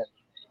ton of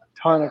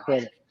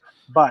credit.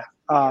 But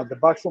the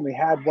Bucks only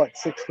had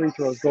 6 free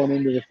throws going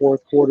into the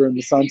fourth quarter, and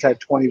the Suns had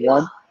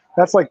 21.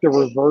 That's like the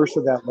reverse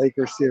of that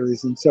Lakers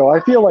series. And so I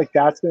feel like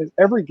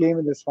every game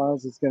in this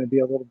finals is going to be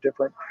a little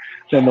different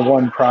than the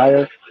one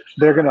prior.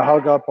 They're going to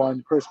hug up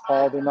on Chris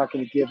Paul. They're not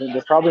going to give in.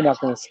 They're probably not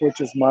going to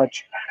switch as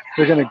much.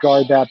 They're going to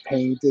guard that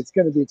paint. It's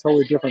going to be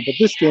totally different. But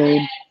this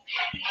game,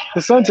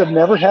 the Suns have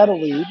never had a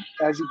lead,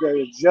 as you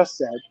guys just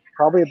said,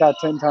 probably about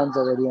 10 times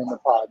already on the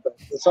pod. But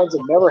the Suns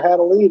have never had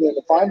a lead in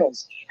the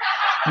finals.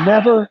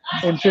 Never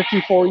in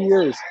 54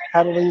 years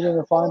had a lead in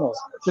the finals.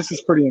 This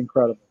is pretty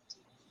incredible.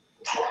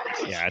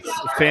 Yeah,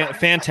 it's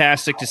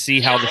fantastic to see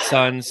how the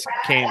Suns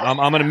came. I'm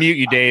going to mute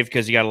you, Dave,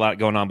 because you got a lot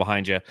going on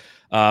behind you.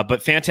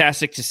 But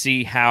fantastic to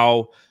see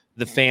how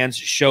the fans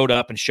showed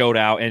up and showed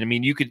out. And I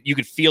mean, you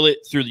could feel it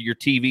through your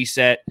TV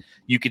set.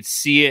 You could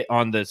see it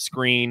on the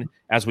screen,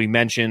 as we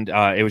mentioned.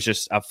 It was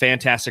just a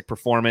fantastic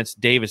performance.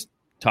 Dave is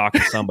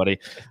talking to somebody.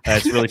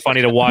 It's really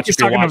funny to watch if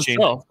you're watching.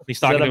 He's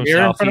talking to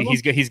himself.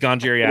 He's gone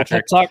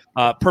geriatric.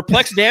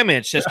 Perplexed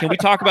Damage says, can we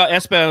talk about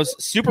Espo's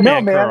Superman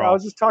No, man. curl? I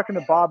was just talking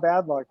to Bob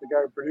Adlock, the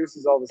guy who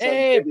produces all the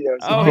videos.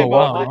 Oh,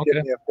 wow. Okay.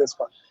 Give me a fist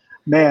bump.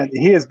 Man,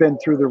 he has been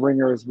through the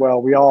ringer as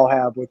well. We all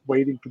have, with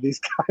waiting for these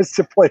guys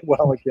to play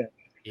well again.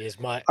 He's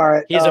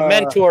a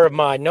mentor of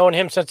mine. Known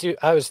him since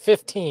I was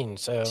 15.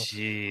 So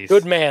Jeez.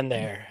 Good man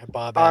there,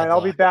 Bob. All right,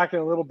 I'll be back in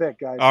a little bit,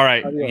 guys. All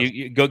right,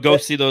 you go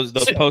see those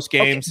post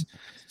games. Okay.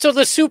 So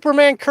the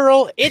Superman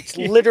curl, it's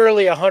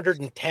literally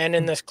 110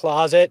 in this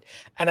closet,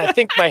 and I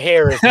think my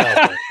hair is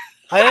melting.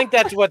 I think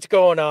that's what's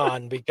going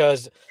on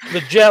because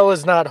the gel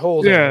is not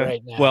holding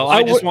right now. Well,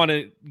 I just want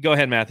to go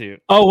ahead, Matthew.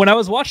 Oh, when I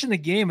was watching the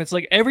game, it's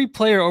like every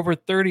player over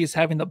 30 is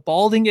having the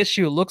balding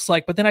issue, it looks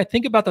like. But then I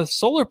think about the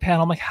solar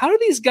panel. I'm like, how do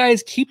these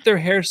guys keep their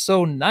hair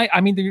so nice?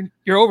 I mean,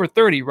 you're over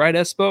 30, right,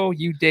 Espo?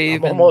 You,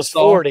 Dave, I'm almost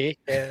 40.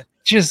 Yeah.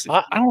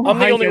 I don't know. I'm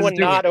the only one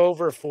not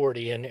over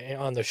 40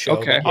 on the show.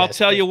 Okay. I'll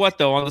tell you what,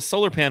 though, on the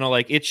solar panel,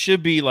 like it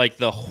should be like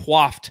the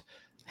waft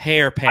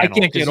hair panel. I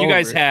can't get you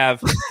guys over it.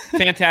 have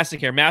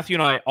fantastic hair. Matthew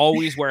and I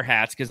always wear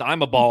hats because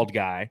I'm a bald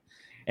guy,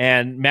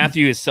 and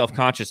Matthew is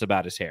self-conscious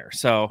about his hair.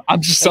 So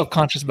I'm just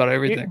self-conscious about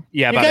everything.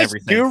 About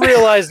everything. Do you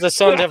realize the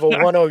Suns have a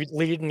 1-0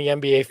 lead in the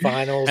NBA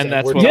Finals? And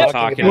that's what we're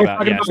talking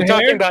about. We're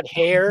talking about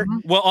hair.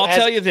 Well, I'll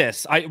tell you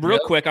this.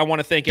 Quick, I want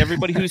to thank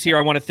everybody who's here.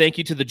 I want to thank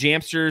you to the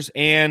Jamsters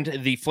and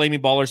the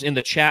Flaming Ballers in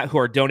the chat who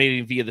are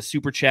donating via the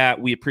Super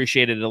Chat. We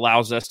appreciate it. It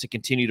allows us to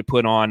continue to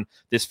put on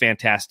this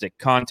fantastic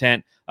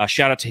content.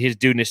 Shout out to his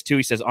dudeness, too.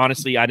 He says,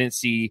 honestly, I didn't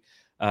see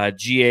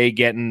GA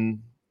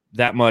getting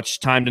that much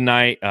time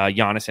tonight.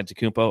 Giannis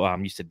Antetokounmpo,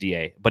 I'm used to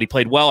DA, but he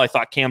played well. I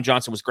thought Cam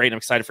Johnson was great. I'm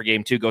excited for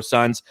game 2. Go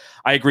Suns.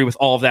 I agree with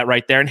all of that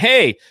right there. And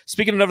hey,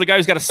 speaking of another guy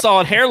who's got a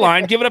solid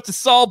hairline, give it up to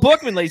Saul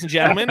Bookman, ladies and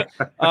gentlemen.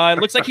 It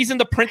looks like he's in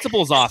the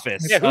principal's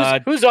office. Yeah,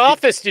 whose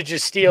office did you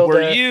steal?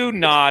 Were you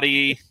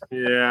naughty?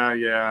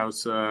 Yeah. I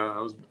was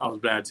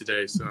bad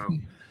today. So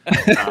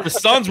the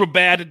Suns were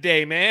bad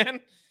today, man.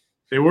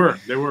 They were.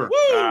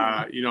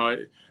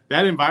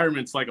 That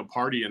environment's like a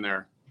party in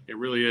there. It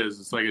really is.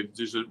 It's like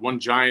just one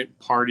giant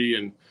party.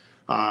 And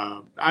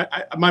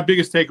my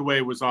biggest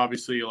takeaway was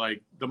obviously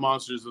like the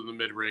monsters of the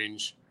mid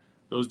range.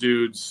 Those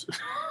dudes.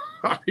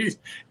 I mean,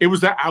 it was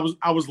that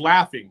I was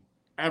laughing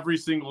every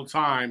single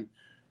time.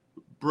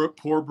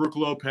 Poor Brook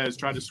Lopez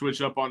tried to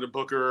switch up onto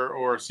Booker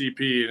or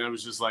CP, and it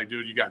was just like,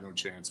 dude, you got no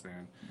chance,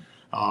 man.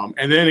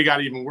 And then it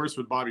got even worse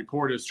with Bobby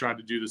Portis tried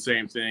to do the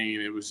same thing,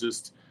 and it was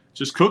just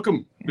cook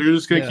them. They're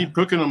just going to keep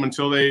cooking them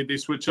until they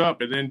switch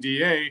up. And then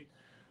DA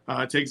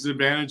takes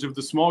advantage of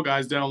the small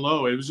guys down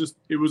low. It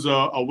was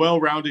a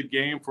well-rounded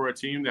game for a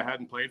team that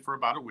hadn't played for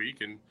about a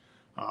week. And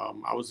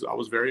I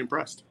was very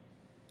impressed.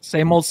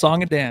 Same old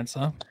song and dance,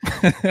 huh?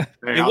 Hey,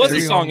 It was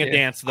a song and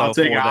dance, though, I'll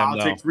take, for them, I'll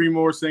though. take 3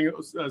 more same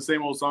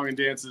old song and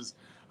dances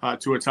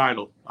to a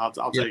title.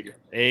 I'll take it.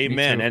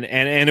 Amen.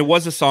 And it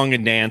was a song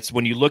and dance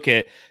when you look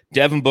at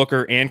Devin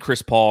Booker and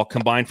Chris Paul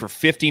combined for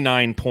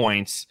 59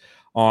 points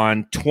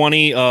on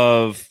 20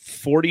 of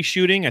 40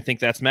 shooting. I think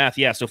that's math.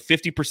 Yeah, so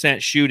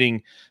 50%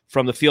 shooting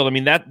from the field. I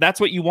mean, that's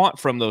what you want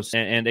from those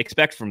and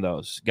expect from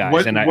those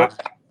guys.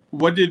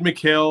 What did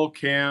Mikal,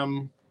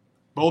 Cam,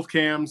 both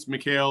Cams,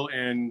 Mikal,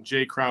 and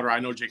Jay Crowder? I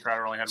know Jay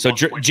Crowder only had so 1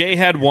 point. Jay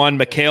had 1,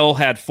 Mikal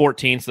had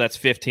 14, so that's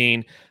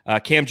 15.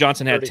 Cam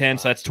Johnson had 10,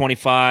 so that's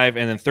 25,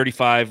 and then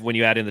 35 when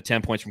you add in the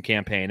 10 points from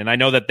campaign. And I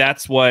know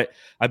that's what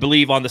I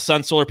believe on the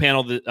Sun Solar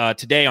panel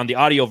today on the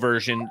audio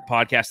version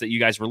podcast that you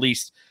guys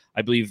released.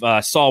 I believe,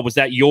 Saul, was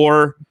that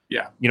your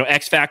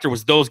X factor?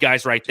 Was those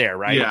guys right there,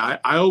 right? Yeah,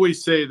 I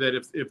always say that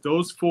if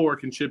those 4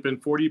 can chip in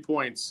 40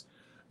 points,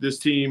 this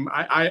team,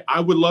 I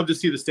would love to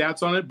see the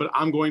stats on it, but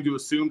I'm going to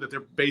assume that they're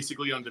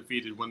basically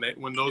undefeated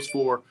when those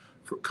 4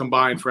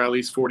 combined for at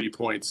least 40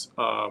 points.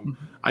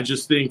 I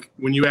just think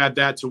when you add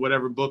that to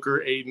whatever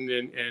Booker,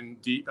 Aiden, and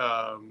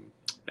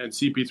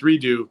CP3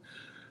 do,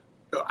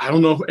 I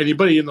don't know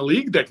anybody in the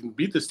league that can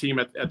beat this team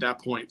at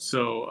that point.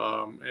 So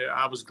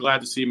I was glad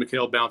to see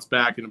Mikal bounce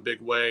back in a big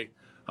way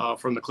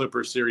from the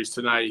Clippers series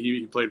tonight.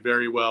 He played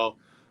very well.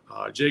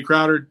 Jay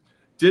Crowder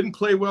didn't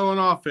play well on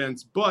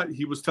offense, but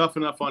he was tough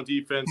enough on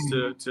defense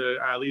to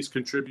at least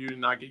contribute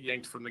and not get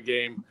yanked from the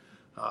game.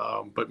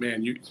 But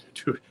man, he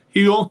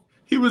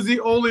was the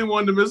only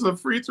one to miss a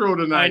free throw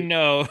tonight. I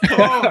know.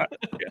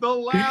 The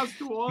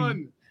last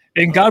one.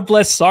 And God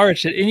bless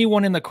Sarge. Did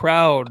anyone in the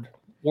crowd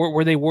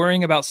were they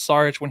worrying about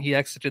Sarge when he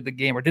exited the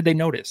game, or did they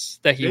notice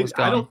that he was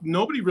gone?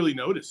 Nobody really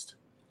noticed.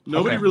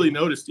 Nobody really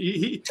noticed.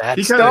 He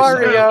kind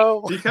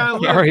Dario. He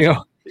kind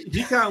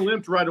of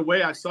limped right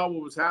away. I saw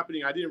what was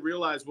happening. I didn't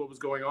realize what was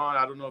going on.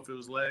 I don't know if it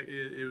was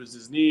it was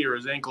his knee or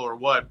his ankle or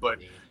what, but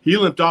he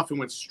limped off and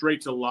went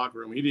straight to the locker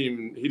room. He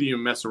didn't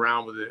even mess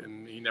around with it,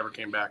 and he never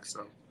came back.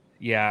 So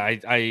yeah,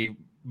 I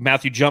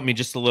Matthew jumped me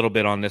just a little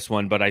bit on this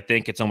one, but I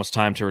think it's almost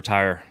time to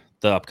retire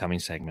the upcoming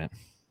segment.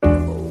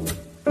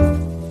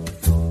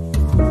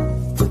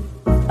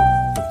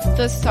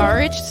 The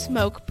Sarge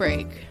smoke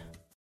break.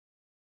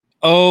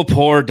 Oh,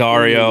 poor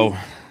Dario.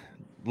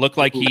 Looked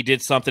like he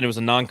did something. It was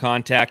a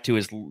non-contact to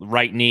his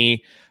right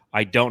knee.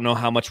 I don't know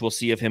how much we'll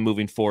see of him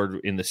moving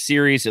forward in the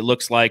series. It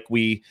looks like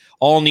we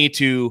all need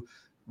to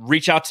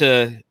reach out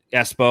to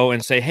Espo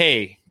and say,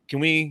 hey, can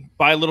we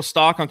buy a little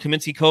stock on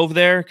Kaminsky Cove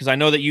there? Because I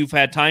know that you've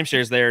had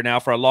timeshares there now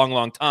for a long,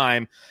 long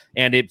time,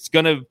 and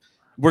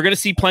we're going to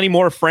see plenty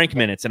more Frank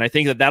minutes. And I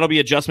think that'll be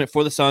adjustment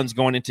for the Suns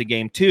going into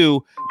game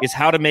 2 is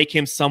how to make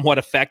him somewhat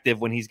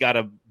effective when he's got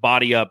to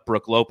body up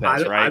Brook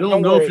Lopez, right? I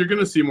don't know if you're going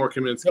to see more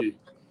Kaminsky.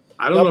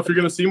 I don't know if you're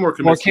going to see more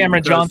Kaminsky. More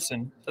Cameron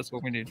Johnson. That's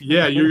what we need.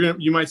 Yeah,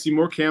 you might see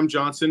more Cam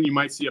Johnson. You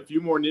might see a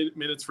few more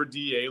minutes for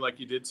DA like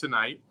you did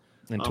tonight.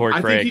 And Torrey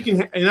Craig. I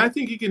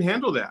think he can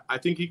handle that. I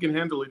think he can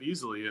handle it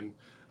easily. And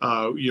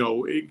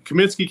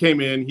Kaminsky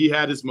came in. He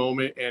had his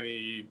moment, and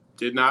he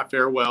did not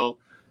fare well.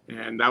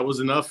 And that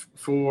was enough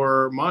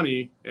for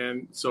Monty.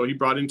 And so he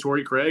brought in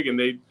Torrey Craig, and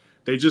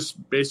they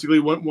just basically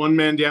went one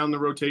man down the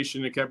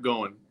rotation and kept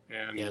going.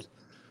 And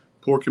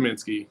poor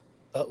Kaminsky.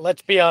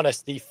 Let's be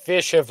honest. The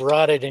fish have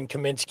rotted in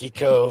Kaminsky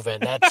Cove,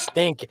 and that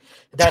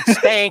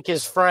stank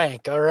is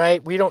Frank. All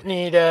right, we don't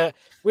need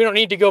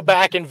to go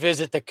back and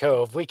visit the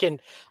Cove. We can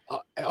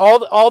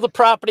all the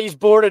properties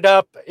boarded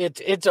up.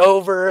 It's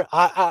over.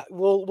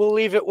 We'll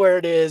leave it where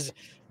it is.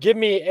 Give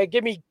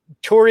me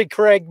Torrey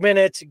Craig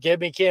minutes. Give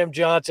me Cam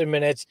Johnson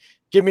minutes.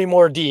 Give me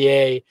more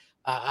DA.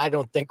 I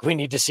don't think we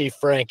need to see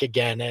Frank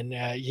again. And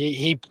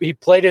he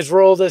played his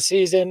role this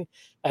season,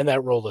 and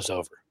that role is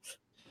over.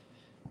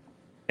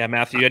 Yeah,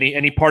 Matthew,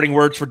 any parting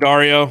words for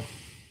Dario?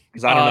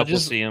 Because I don't know if we'll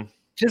see him.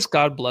 Just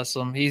God bless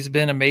him. He's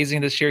been amazing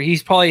this year.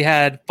 He's probably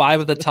had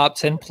 5 of the top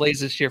 10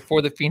 plays this year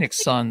for the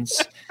Phoenix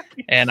Suns.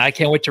 And I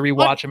can't wait to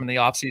rewatch him in the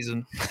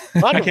offseason.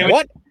 I can't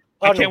wait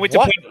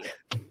to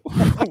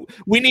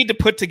we need to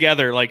put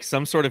together like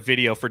some sort of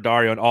video for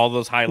Dario and all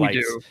those highlights.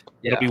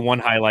 It'll be one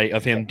highlight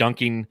of him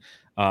dunking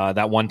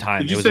that one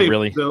time. Did you it was say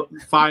really the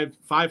five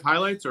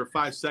highlights or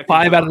 5 seconds?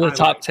 5 out of the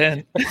top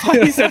 10.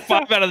 He said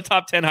 5 out of the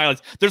top 10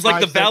 highlights. There's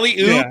like the Valley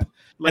Oop,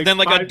 and then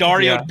like a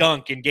Dario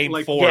dunk in Game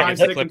 4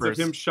 against the Clippers.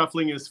 Of him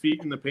shuffling his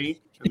feet in the paint.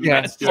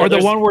 Or the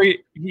one where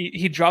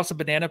he drops a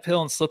banana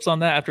peel and slips on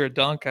that after a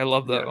dunk. I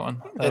love that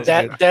one.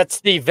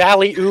 That's the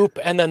Valley Oop,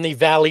 and then the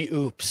Valley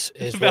Oops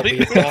is what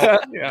we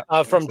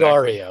got from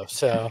Dario.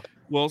 So.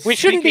 Well, we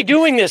shouldn't be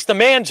doing this. The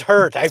man's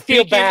hurt. I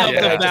feel bad.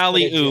 The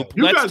Valley Oop.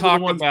 Let's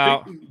talk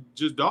about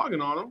just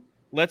dogging on him.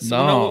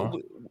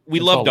 We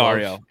love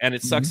Dario, and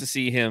it sucks to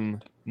see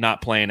him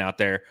not playing out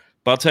there.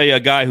 But I'll tell you a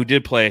guy who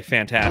did play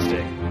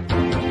fantastic.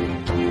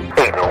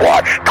 Ayton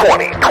Watch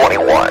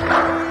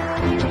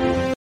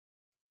 2021.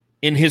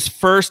 In his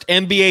first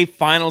NBA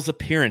Finals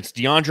appearance,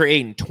 DeAndre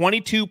Ayton,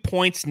 22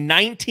 points,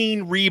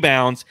 19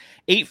 rebounds,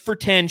 8 for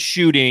 10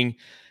 shooting.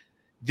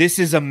 This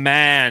is a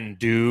man,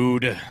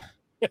 dude.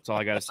 That's all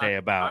I got to say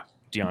about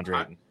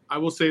DeAndre Ayton. I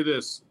will say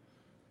this.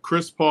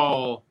 Chris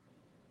Paul,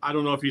 I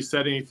don't know if he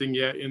said anything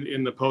yet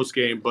in the post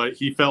game, but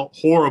he felt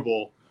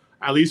horrible,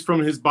 at least from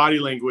his body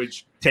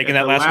language. Taking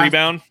that last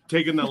rebound?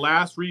 Taking the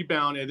last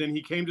rebound, and then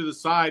he came to the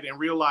side and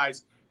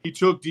realized he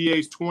took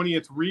DA's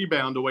 20th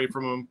rebound away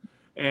from him,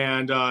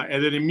 and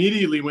then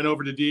immediately went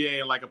over to DA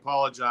and like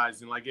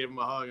apologized and like gave him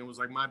a hug and was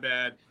like, my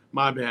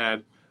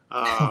bad.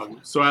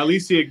 So at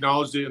least he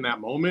acknowledged it in that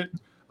moment.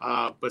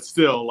 But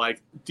still,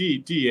 like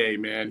DA,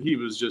 man, he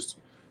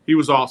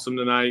was awesome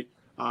tonight.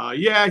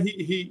 He had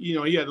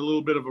a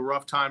little bit of a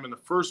rough time in the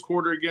first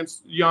quarter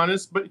against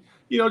Giannis, but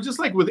just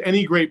like with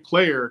any great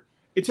player,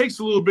 it takes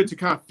a little bit to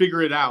kind of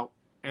figure it out,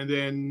 and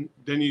then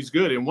he's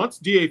good. And once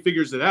DA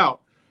figures it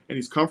out and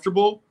he's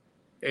comfortable,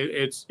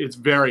 it's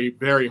very,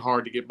 very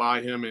hard to get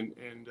by him. And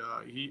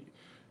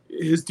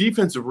his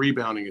defensive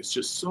rebounding is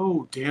just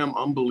so damn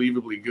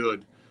unbelievably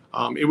good.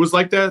 It was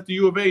like that at the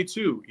U of A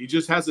too. He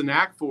just has a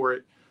knack for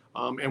it.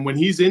 And when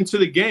he's into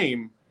the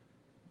game,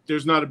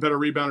 there's not a better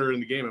rebounder in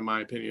the game, in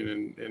my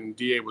opinion. And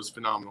DA was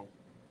phenomenal.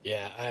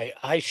 Yeah,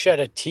 I shed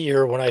a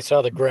tear when I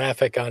saw the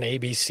graphic on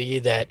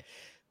ABC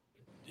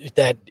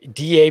that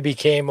DA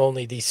became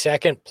only the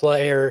second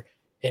player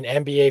in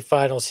NBA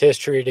Finals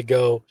history to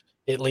go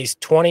at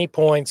least 20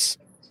 points,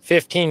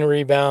 15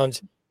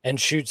 rebounds, and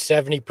shoot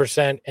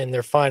 70% in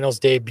their finals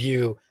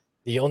debut.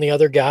 The only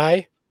other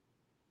guy,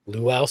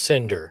 Lou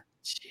Alcindor.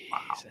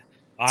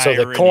 Wow. So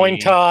the coin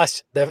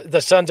toss,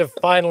 the Suns have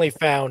finally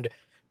found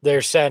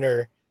their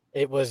center.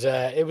 It was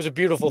a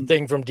beautiful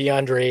thing from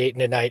DeAndre Ayton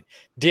tonight.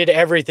 Did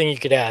everything you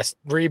could ask: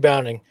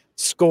 rebounding,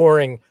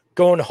 scoring,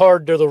 going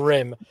hard to the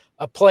rim,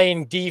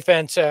 playing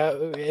defense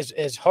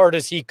as hard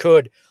as he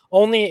could.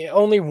 Only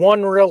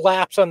one real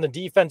lapse on the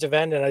defensive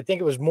end, and I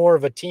think it was more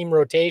of a team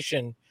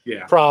rotation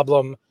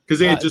problem. Because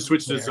they had just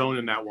switched the zone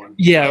in that one.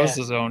 Yeah, it was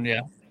the zone,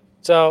 yeah.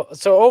 So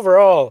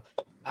overall,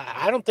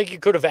 I don't think you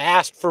could have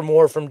asked for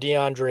more from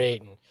DeAndre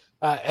Ayton.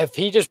 If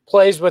he just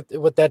plays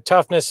with that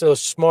toughness,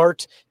 those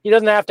smarts, he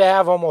doesn't have to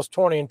have almost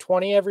 20 and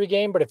 20 every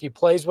game, but if he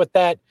plays with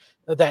that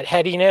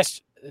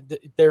headiness,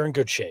 they're in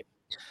good shape.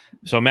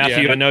 So,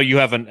 Matthew, I know you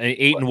have an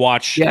Ayton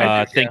Watch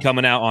thing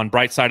coming out on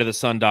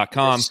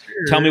brightsideofthesun.com. Yes,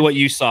 tell me what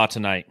you saw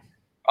tonight.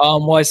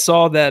 Well, I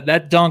saw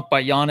that dunk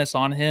by Giannis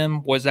on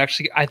him was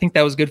actually, I think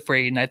that was good for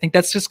Ayton. I think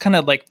that's just kind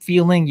of like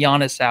feeling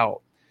Giannis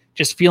out,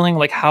 just feeling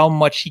like how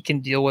much he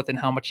can deal with and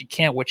how much he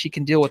can't, which he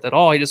can deal with at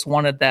all. He just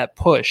wanted that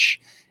push.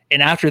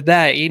 And after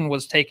that, Ayton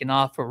was taken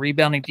off for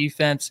rebounding,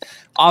 defense,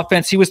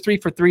 offense. He was 3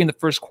 for 3 in the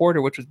first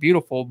quarter, which was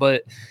beautiful.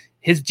 But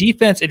his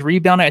defense and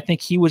rebounding, I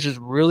think he was just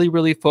really,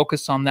 really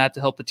focused on that to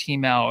help the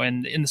team out.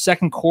 And in the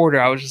second quarter,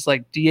 I was just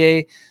like,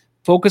 DA,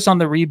 focus on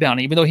the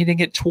rebounding. Even though he didn't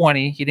get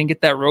 20, he didn't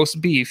get that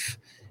roast beef.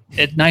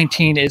 At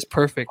 19 is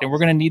perfect. And we're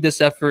going to need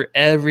this effort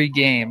every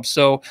game.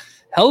 So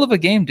hell of a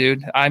game,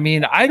 dude. I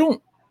mean, I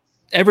don't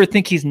ever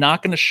think he's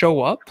not going to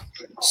show up.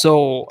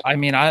 So, I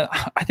mean, I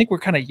think we're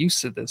kind of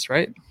used to this,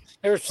 right?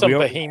 There's some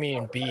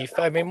Bohemian beef.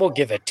 I mean, we'll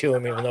give it to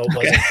him, even though it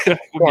wasn't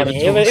 20.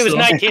 It was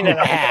 19 and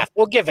a half.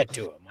 We'll give it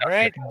to him, all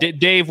right?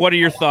 Dave, what are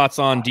your thoughts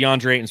on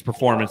DeAndre Ayton's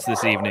performance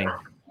this evening?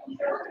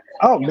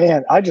 Oh,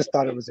 man, I just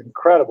thought it was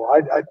incredible.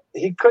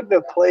 He couldn't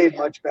have played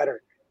much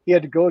better. He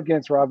had to go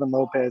against Robin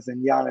Lopez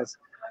and Giannis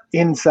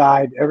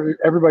inside.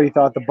 Everybody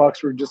thought the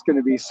Bucks were just going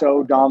to be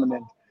so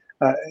dominant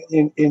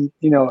in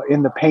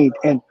the paint.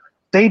 And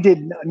they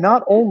did.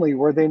 Not only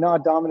were they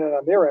not dominant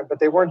on their end,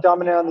 but they weren't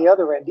dominant on the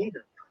other end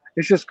either.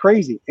 It's just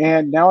crazy.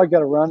 And now I got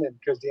to run it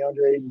because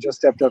DeAndre Ayton just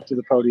stepped up to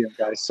the podium,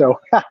 guys. So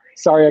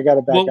sorry, I got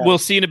to back out. We'll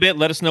see in a bit.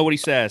 Let us know what he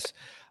says.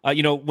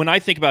 When I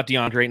think about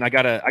DeAndre Ayton, I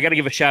gotta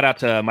give a shout out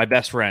to my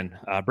best friend,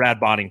 Brad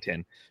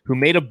Boddington, who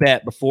made a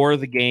bet before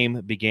the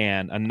game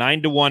began, a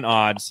 9-1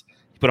 odds.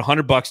 He put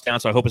 $100 down,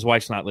 so I hope his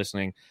wife's not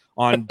listening,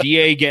 on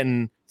DA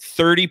getting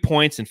 30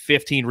 points and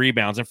 15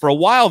 rebounds. And for a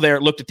while there,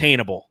 it looked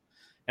attainable.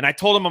 And I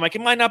told him, I'm like,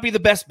 it might not be the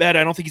best bet.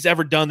 I don't think he's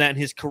ever done that in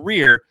his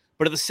career.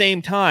 But at the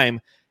same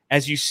time,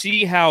 as you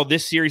see how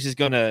this series is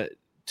going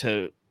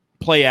to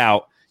play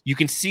out, you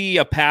can see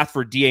a path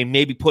for DA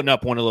maybe putting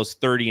up one of those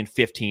 30 and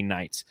 15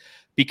 nights.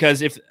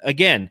 Because if,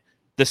 again,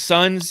 the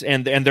Suns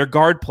and their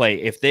guard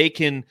play, if they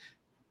can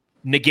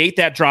negate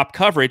that drop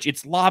coverage,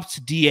 it's lobs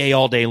to DA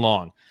all day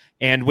long.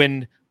 And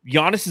when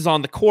Giannis is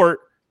on the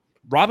court,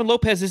 Robin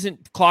Lopez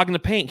isn't clogging the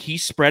paint.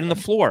 He's spreading the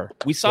floor.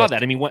 We saw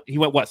that. I mean, he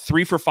went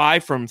 3 for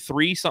 5 from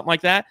 3, something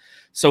like that.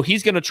 So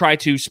he's going to try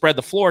to spread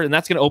the floor, and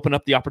that's going to open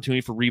up the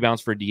opportunity for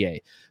rebounds for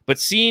DA. But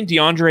seeing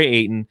DeAndre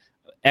Ayton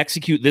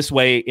execute this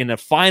way in a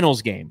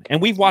finals game,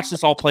 and we've watched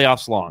this all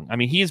playoffs long. I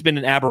mean, he has been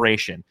an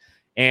aberration.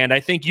 And I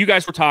think you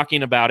guys were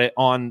talking about it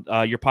on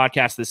your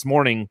podcast this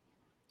morning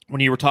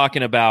when you were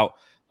talking about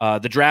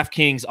the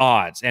DraftKings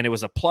odds, and it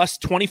was a plus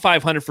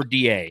 2,500 for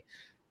DA.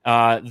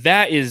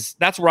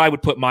 That's where I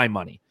would put my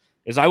money,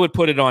 is I would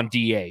put it on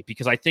DA,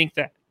 because I think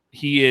that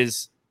he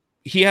is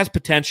he has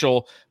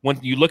potential. When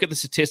you look at the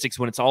statistics,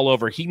 when it's all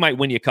over, he might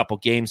win you a couple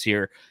games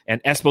here.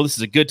 And Espo, this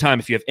is a good time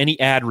if you have any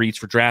ad reads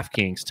for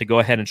DraftKings to go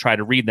ahead and try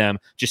to read them.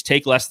 Just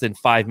take less than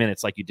 5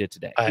 minutes like you did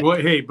today.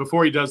 Well, hey,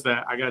 before he does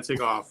that, I got to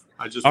take off.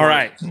 I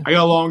got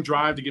a long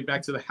drive to get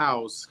back to the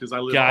house because I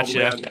live all the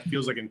way out, it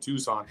feels like in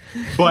Tucson.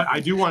 But I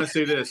do want to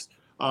say this.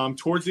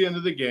 Towards the end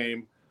of the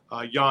game,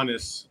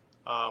 Giannis,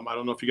 I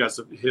don't know if you guys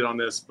have hit on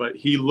this, but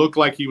he looked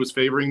like he was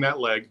favoring that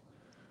leg.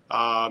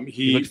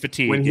 He looked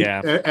fatigued.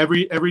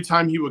 Every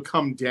time he would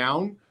come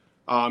down,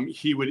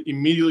 he would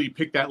immediately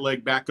pick that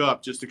leg back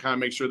up just to kind of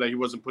make sure that he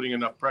wasn't putting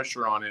enough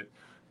pressure on it.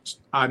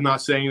 I'm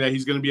not saying that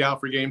he's going to be out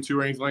for game 2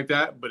 or anything like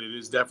that, but it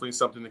is definitely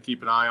something to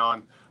keep an eye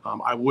on.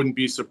 I wouldn't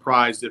be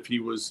surprised if he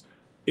was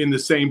in the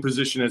same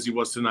position as he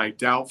was tonight,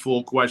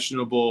 doubtful,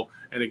 questionable,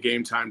 and a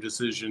game time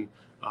decision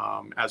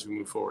as we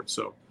move forward.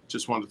 So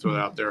just wanted to throw that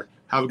out there.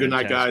 Have a good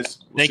night, guys.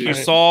 Thank you,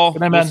 Saul.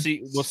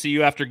 We'll see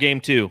you after game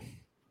 2,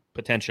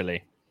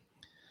 potentially.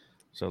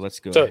 So let's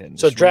go ahead.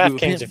 So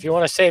DraftKings, if you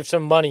want to save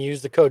some money,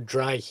 use the code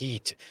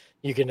DRYHEAT.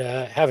 You can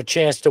have a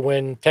chance to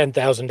win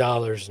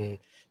 $10,000 and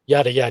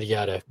yada, yada,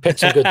 yada. Pick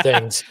some good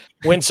things.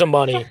 Win some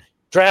money.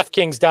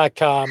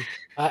 DraftKings.com.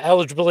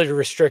 Eligibility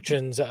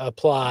restrictions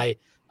apply.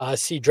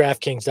 See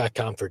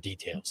DraftKings.com for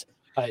details.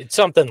 It's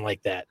something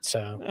like that.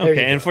 So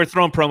okay, and if we're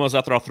throwing promos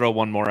out there, I'll throw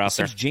one more out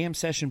there. This Jam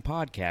Session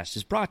Podcast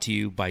is brought to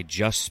you by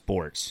Just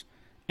Sports.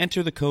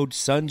 Enter the code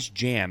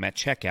SUNSJAM at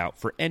checkout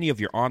for any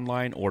of your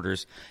online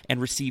orders and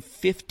receive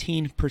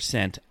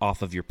 15%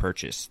 off of your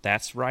purchase.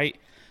 That's right.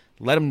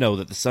 Let them know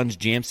that the Suns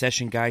Jam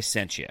Session guy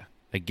sent you.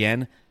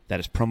 Again, that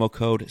is promo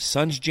code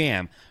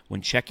SUNSJAM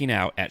when checking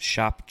out at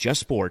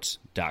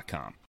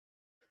shopjustsports.com.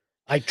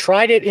 I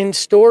tried it in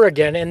store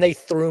again, and they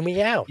threw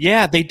me out.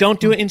 Yeah, they don't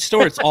do it in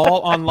store. It's all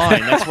online.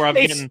 That's where I'm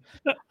getting.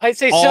 I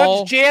say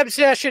Suns Jam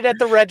Session at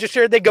the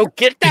register. They go,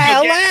 get the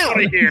hell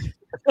out of here.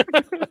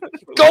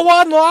 Go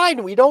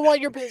online. We don't want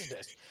your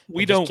business.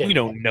 We don't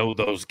know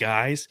those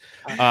guys.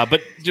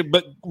 But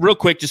real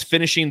quick, just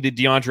finishing the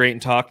DeAndre Ayton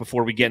talk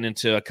before we get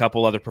into a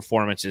couple other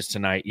performances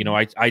tonight. You know,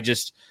 I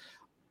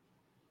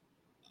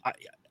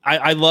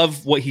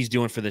love what he's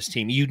doing for this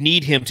team. You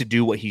need him to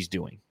do what he's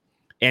doing.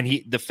 And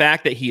the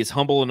fact that he is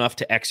humble enough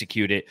to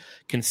execute it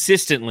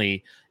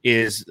consistently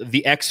is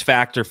the X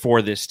factor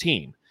for this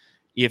team.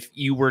 If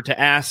you were to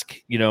ask,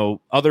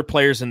 other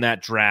players in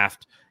that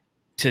draft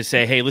to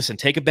say, hey, listen,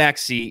 take a back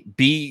seat,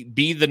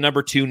 be the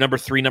number 2, number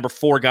 3, number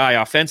 4 guy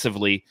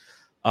offensively,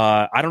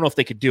 I don't know if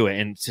they could do it.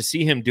 And to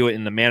see him do it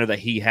in the manner that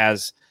he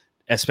has,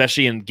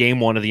 especially in game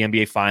 1 of the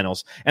NBA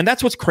Finals, and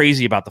that's what's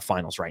crazy about the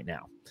finals right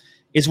now,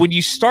 is when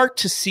you start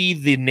to see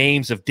the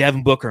names of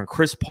Devin Booker and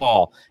Chris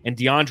Paul and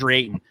DeAndre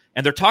Ayton,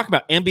 and they're talking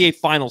about NBA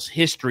Finals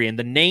history and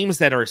the names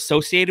that are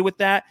associated with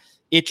that,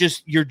 it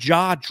just, your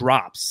jaw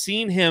drops.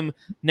 Seeing him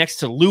next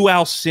to Lou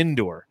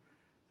Alcindor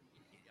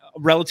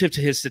relative to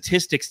his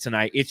statistics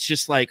tonight, it's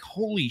just like,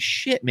 holy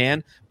shit,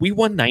 man. We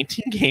won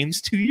 19 games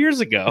 2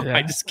 years ago. Yeah.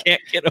 I just can't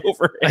get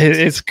over it.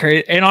 It's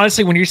crazy. And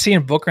honestly, when you're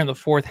seeing Booker in the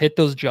 4th hit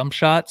those jump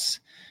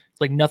shots,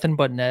 like nothing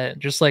but net,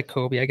 just like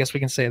Kobe. I guess we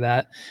can say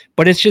that.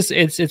 But it's just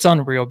it's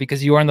unreal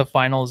because you are in the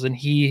finals and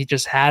he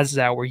just has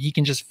that where he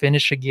can just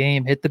finish a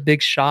game, hit the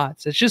big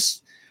shots.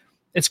 It's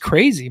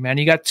crazy, man.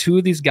 You got 2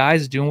 of these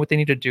guys doing what they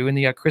need to do, and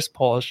you got Chris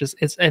Paul.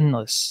 It's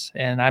endless,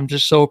 and I'm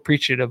just so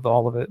appreciative of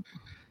all of it.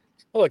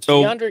 Well, look,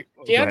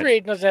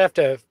 DeAndre doesn't have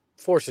to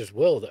force his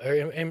will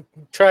and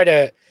try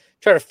to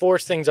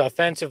force things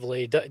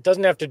offensively.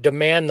 Doesn't have to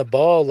demand the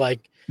ball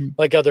like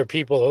other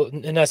people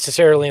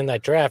necessarily in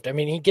that draft. I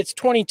mean, he gets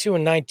 22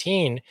 and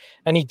 19,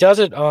 and he does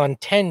it on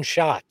 10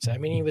 shots. I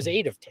mean, he was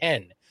 8 of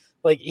 10.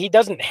 Like, he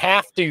doesn't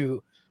have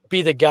to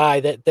be the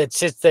guy that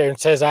sits there and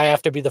says, I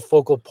have to be the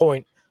focal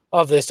point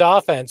of this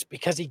offense,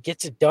 because he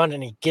gets it done,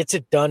 and he gets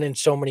it done in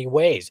so many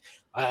ways.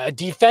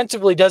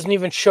 Defensively doesn't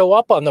even show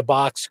up on the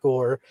box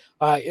score,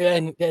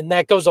 and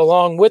that goes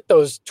along with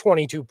those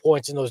 22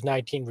 points and those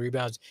 19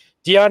 rebounds.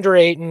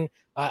 DeAndre Ayton,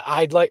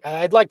 I'd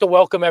like to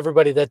welcome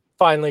everybody that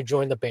finally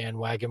joined the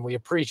bandwagon. We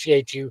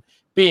appreciate you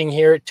being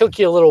here. It took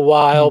you a little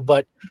while,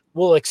 but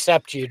we'll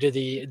accept you to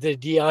the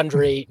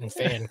DeAndre Ayton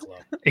fan club.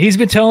 He's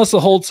been telling us the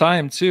whole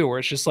time too, where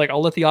it's just like,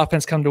 I'll let the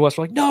offense come to us.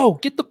 We're like, no,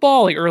 get the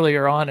ball, like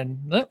earlier on,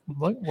 and I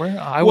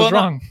was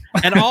wrong.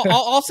 And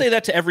I'll say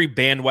that to every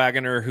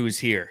bandwagoner who's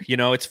here.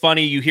 It's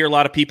funny. You hear a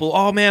lot of people,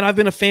 oh man, I've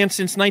been a fan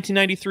since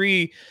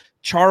 1993.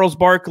 Charles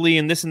Barkley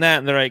and this and that.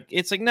 And they're like,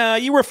 it's like, nah,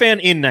 you were a fan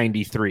in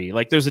 93.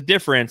 Like, there's a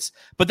difference,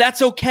 but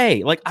that's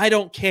okay. Like, I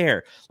don't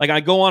care. Like,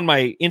 I go on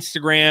my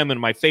Instagram and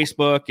my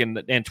Facebook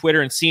and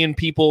Twitter and seeing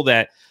people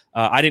that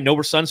I didn't know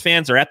were Suns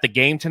fans are at the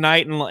game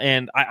tonight.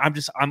 And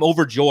I'm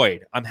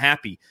overjoyed. I'm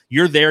happy.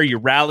 You're there. You're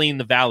rallying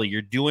the Valley.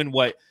 You're doing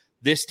what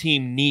this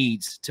team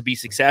needs to be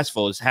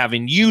successful, is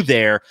having you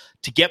there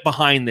to get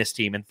behind this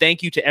team. And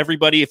thank you to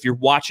everybody. If you're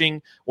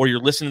watching or you're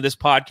listening to this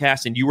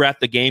podcast and you were at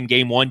the game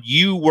 1,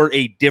 you were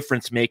a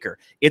difference maker.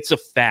 It's a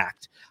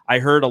fact. I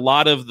heard a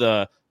lot of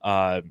the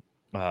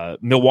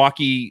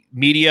Milwaukee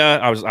media.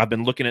 I've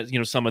been looking at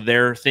some of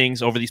their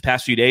things over these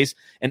past few days,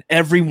 and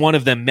every one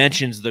of them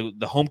mentions the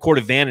home court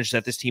advantage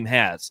that this team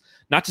has.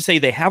 Not to say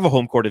they have a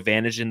home court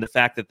advantage in the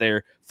fact that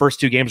their first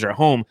 2 games are at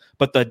home,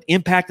 but the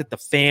impact that the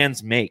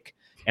fans make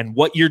and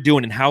what you're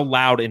doing and how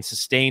loud and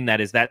sustained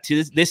that is. That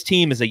this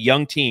team is a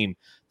young team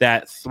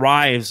that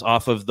thrives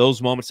off of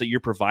those moments that you're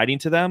providing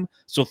to them.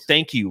 So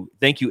thank you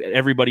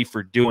everybody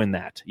for doing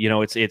that.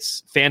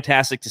 It's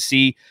fantastic to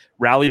see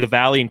rally the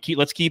valley and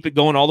let's keep it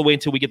going all the way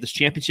until we get this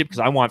championship, because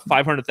I want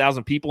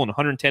 500,000 people in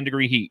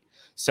 110-degree heat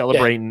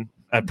celebrating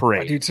a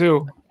parade. I do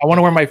too. I want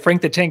to wear my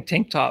Frank the Tank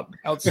tank top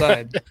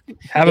outside.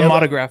 Have him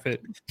autograph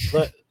it.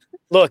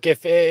 Look,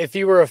 if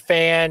you were a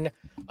fan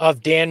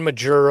of Dan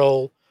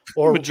Majurl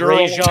or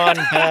Rajon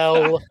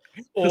Bell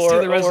or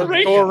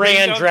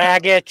Goran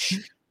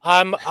Dragic,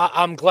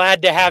 I'm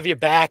glad to have you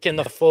back in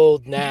the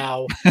fold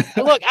now.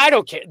 Look, I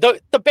don't care.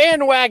 The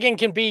bandwagon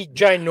can be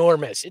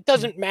ginormous. It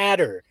doesn't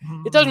matter.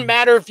 It doesn't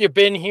matter if you've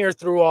been here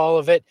through all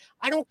of it.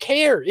 I don't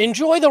care.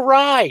 Enjoy the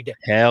ride.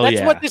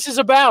 That's what this is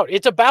about.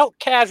 It's about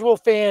casual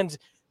fans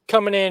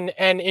coming in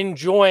and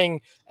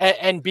enjoying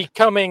and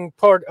becoming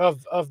part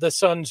of the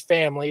Suns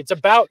family. It's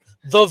about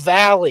the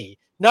Valley,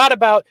 not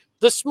about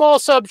the small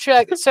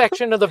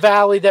section of the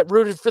Valley that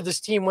rooted for this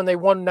team when they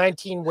won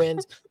 19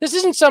 wins. This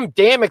isn't some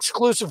damn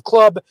exclusive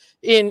club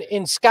in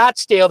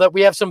Scottsdale that we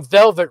have some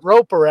velvet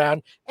rope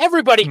around.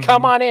 Everybody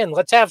come on in.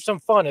 Let's have some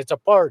fun. It's a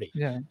party.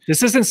 Yeah.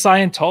 This isn't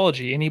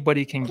Scientology.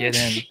 Anybody can get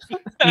in.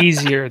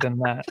 Easier than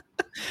that.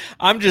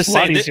 I'm just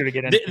saying, easier to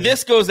get into.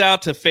 This goes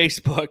out to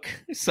Facebook,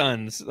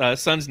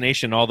 Suns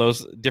Nation, all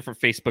those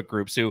different Facebook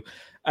groups who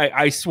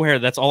I swear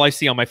that's all I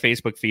see on my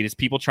Facebook feed is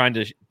people trying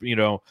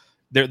to,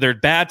 they're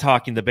bad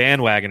talking the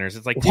bandwagoners.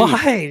 It's like, dude,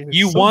 why?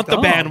 You want the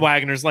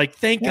bandwagoners? Like,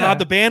 thank God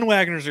the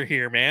bandwagoners are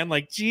here, man.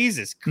 Like,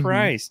 Jesus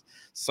Christ.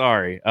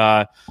 Sorry.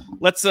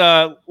 Let's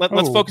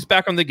focus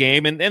back on the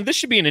game, and this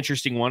should be an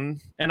interesting one.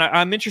 And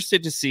I'm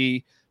interested to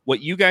see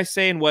what you guys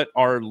say and what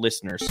our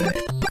listeners say.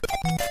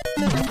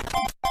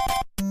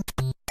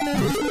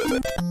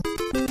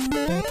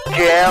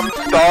 Jam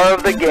star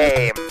of the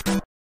game.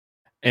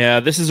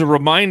 This is a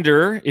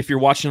reminder, if you're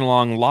watching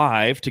along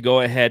live, to go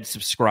ahead,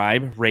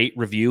 subscribe, rate,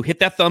 review, hit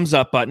that thumbs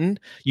up button.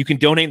 You can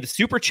donate in the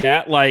super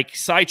chat like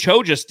Sai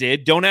Cho just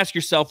did. Don't ask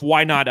yourself,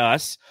 why not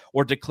us,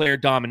 or declare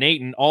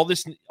dominating. All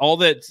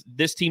that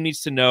this team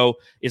needs to know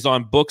is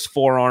on Book's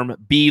forearm,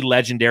 be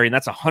legendary. And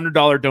that's a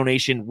 $100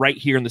 donation right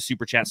here in the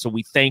super chat. So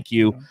we thank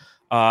you.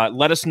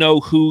 Let us know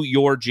who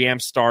your jam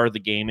star of the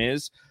game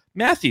is.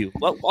 Matthew,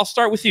 I'll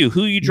start with you.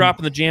 Who are you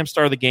dropping the jam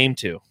star of the game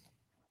to?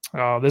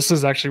 Oh, this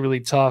is actually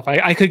really tough.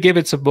 I could give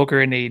it to Booker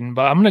and Ayton,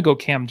 but I'm going to go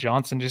Cam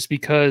Johnson just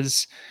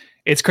because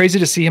it's crazy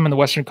to see him in the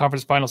Western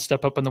Conference Finals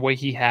step up in the way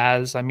he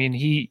has. I mean,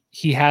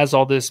 he has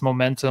all this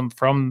momentum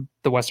from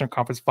the Western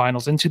Conference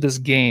Finals into this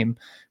game,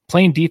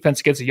 playing defense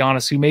against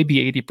Giannis, who may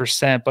be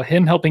 80%, but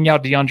him helping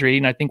out DeAndre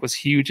Ayton, I think, was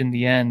huge in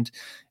the end.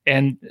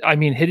 And, I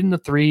mean, hitting the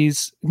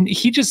threes,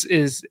 he just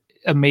is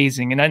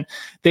amazing. And then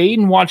the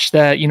Ayton watch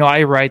that,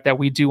 I write that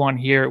we do on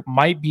here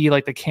might be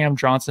like the Cam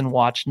Johnson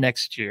watch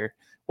next year,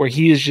 where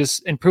he is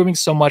just improving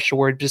so much to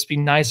where it'd just be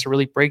nice to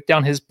really break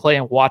down his play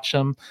and watch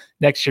him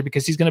next year,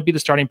 because he's going to be the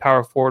starting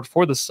power forward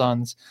for the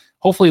Suns,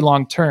 hopefully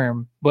long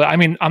term. But I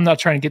mean, I'm not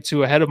trying to get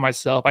too ahead of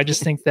myself. I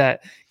just think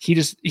that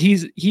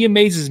he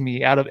amazes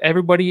me out of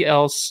everybody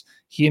else.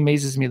 He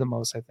amazes me the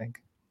most, I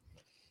think.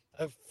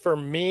 For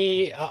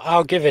me,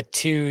 I'll give it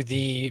to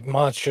the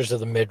monsters of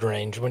the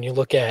mid-range. When you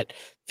look at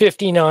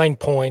 59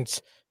 points,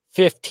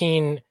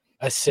 15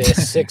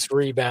 assists, 6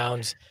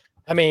 rebounds,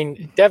 I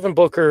mean, Devin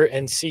Booker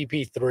and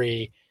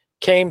CP3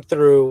 came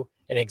through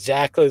in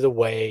exactly the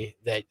way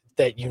that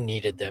you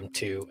needed them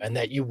to and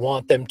that you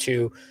want them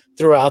to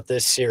throughout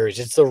this series.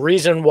 It's the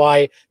reason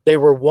why they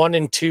were 1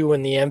 and 2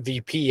 in the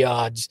MVP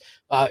odds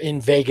in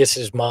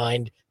Vegas's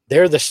mind.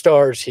 They're the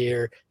stars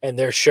here, and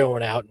they're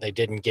showing out, and they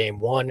did in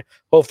game 1.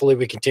 Hopefully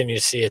we continue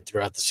to see it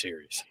throughout the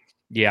series.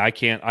 Yeah, I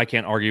can't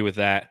argue with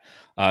that.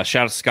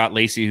 Shout out to Scott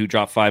Lacey, who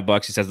dropped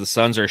 $5. He says the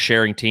Suns are a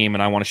sharing team,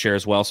 and I want to share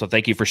as well. So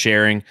thank you for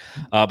sharing.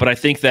 But I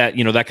think that,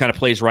 that kind of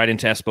plays right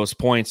into Espo's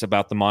points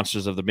about the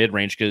monsters of the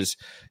mid-range, because,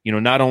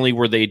 not only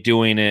were they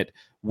doing it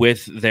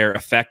with their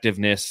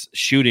effectiveness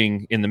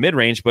shooting in the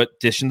mid-range, but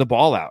dishing the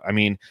ball out. I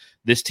mean,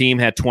 this team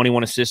had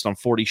 21 assists on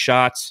 40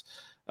 shots.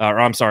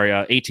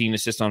 18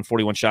 assists on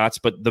 41 shots,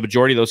 but the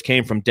majority of those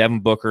came from Devin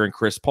Booker and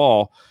Chris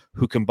Paul,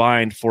 who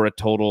combined for a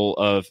total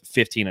of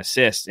 15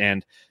 assists.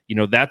 And,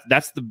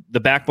 that's the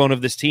backbone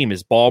of this team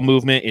is ball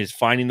movement, is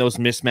finding those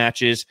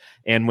mismatches.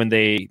 And when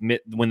the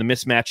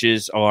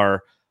mismatches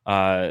are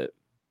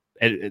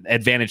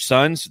advantage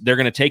Suns, they're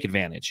going to take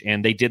advantage.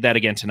 And they did that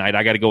again tonight.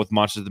 I got to go with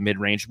monsters of the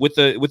mid-range with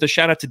a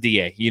shout out to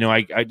DA.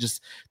 I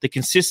just, the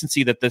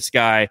consistency that this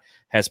guy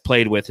has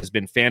played with has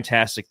been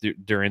fantastic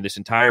during this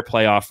entire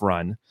playoff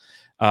run.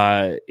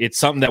 It's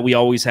something that we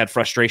always had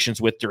frustrations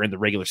with during the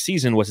regular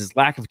season was his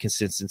lack of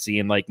consistency.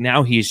 And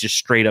now he's just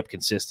straight up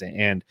consistent.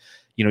 And,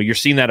 you're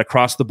seeing that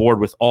across the board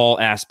with all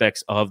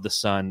aspects of the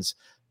Suns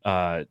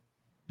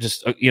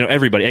just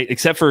everybody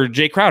except for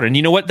Jay Crowder. And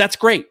you know what? That's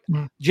great.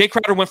 Mm. Jay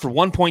Crowder went for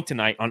 1 point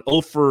tonight on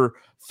 0 for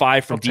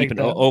 5 from deep and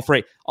 0 for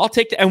 8. I'll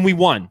take that, and we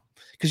won.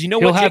 Because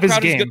He'll what? have Jay his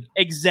Crowder's game.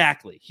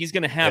 Exactly. He's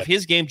going to have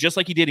his game just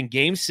like he did in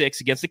Game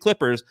 6 against the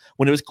Clippers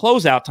when it was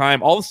closeout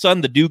time. All of a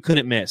sudden, the dude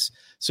couldn't miss.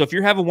 So if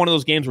you're having one of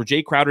those games where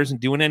Jay Crowder isn't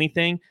doing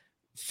anything,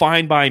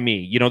 fine by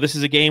me. This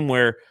is a game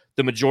where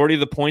the majority of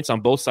the points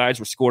on both sides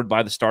were scored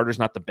by the starters,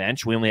 not the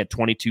bench. We only had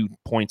 22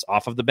 points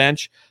off of the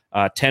bench,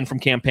 10 from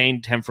Cam Payne,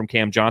 10 from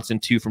Cam Johnson,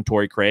 2 from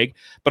Torrey Craig.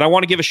 But I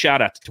want to give a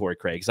shout out to Torrey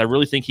Craig because I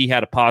really think he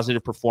had a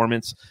positive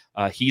performance.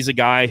 He's a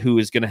guy who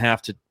is going to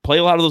have to play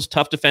a lot of those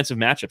tough defensive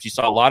matchups. You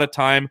saw a lot of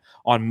time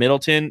on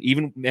Middleton,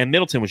 and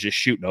Middleton was just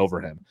shooting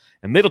over him.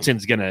 And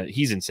Middleton's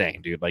he's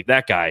insane, dude. Like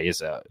that guy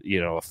is a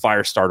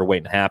fire starter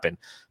waiting to happen.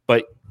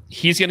 But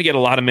he's going to get a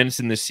lot of minutes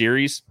in this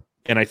series.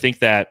 And I think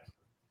that,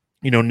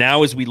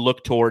 now as we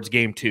look towards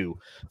game 2,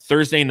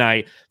 Thursday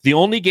night, the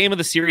only game of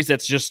the series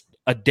that's just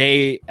a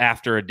day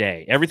after a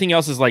day. Everything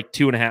else is like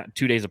 2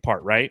 days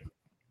apart, right?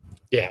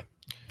 Yeah.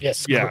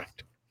 Yes. Yeah.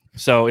 Correct.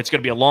 So it's going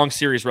to be a long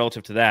series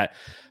relative to that.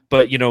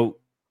 But,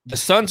 the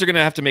Suns are going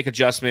to have to make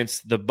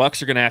adjustments. The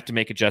Bucks are going to have to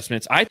make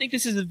adjustments. I think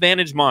this is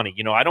advantage Monty.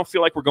 I don't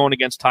feel like we're going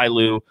against Ty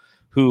Lue,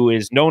 who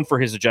is known for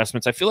his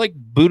adjustments. I feel like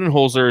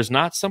Budenholzer is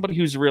not somebody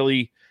who's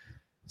really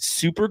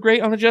super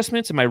great on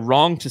adjustments. Am I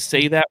wrong to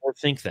say that or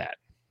think that?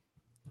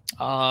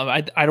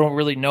 I don't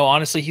really know.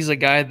 Honestly, he's a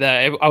guy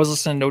that I was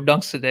listening to No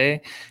Dunks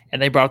today, and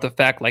they brought up the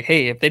fact like,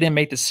 hey, if they didn't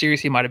make the series,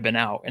 he might have been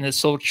out. And it's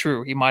so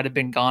true. He might have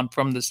been gone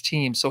from this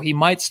team. So he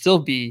might still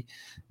be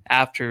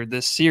after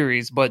this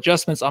series. But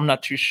adjustments, I'm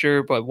not too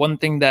sure. But one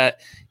thing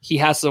that he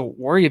has to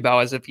worry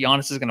about is if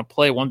Giannis is going to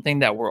play. One thing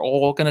that we're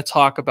all going to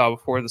talk about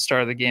before the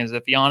start of the game is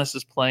if Giannis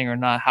is playing or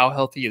not, how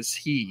healthy is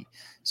he?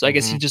 So I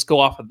guess you just go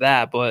off of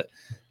that. But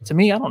to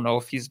me, I don't know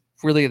if he's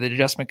really the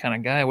adjustment kind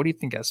of guy. What do you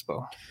think,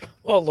 Espo?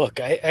 Well, look,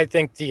 I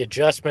think the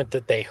adjustment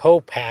that they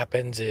hope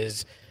happens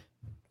is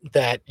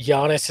that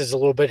Giannis is a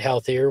little bit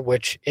healthier,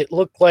 which it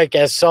looked like,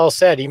 as Saul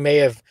said, he may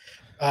have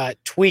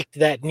tweaked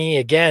that knee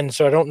again.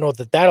 So I don't know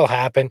that that'll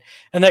happen.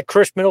 And that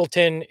Chris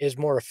Middleton is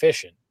more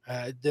efficient.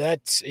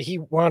 He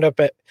wound up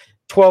at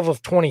 12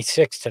 of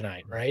 26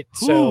 tonight, right?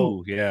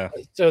 Ooh, yeah.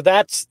 So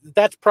that's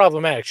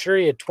problematic. Sure,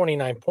 he had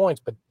 29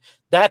 points, but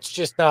that's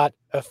just not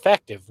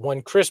effective.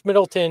 When Chris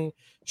Middleton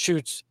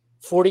shoots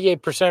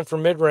 48%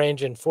 from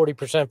mid-range and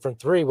 40% from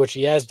 3, which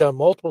he has done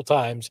multiple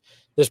times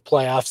this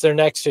playoffs, they're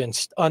next to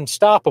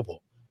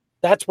unstoppable.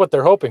 That's what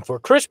they're hoping for.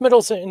 Chris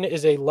Middleton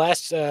is a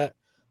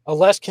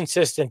less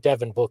consistent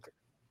Devin Booker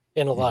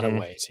in a lot of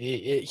ways.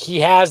 He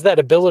has that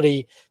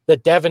ability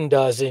that Devin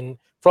does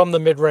from the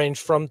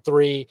mid-range, from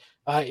 3,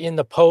 in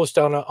the post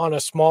on a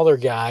smaller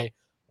guy,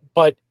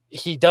 but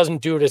he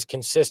doesn't do it as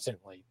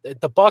consistently.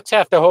 The Bucks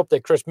have to hope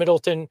that Chris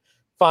Middleton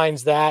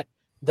finds that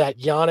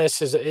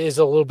Giannis is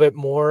a little bit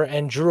more,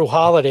 and Drew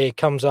Holiday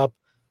comes up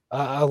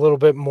a little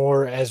bit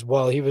more as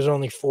well. He was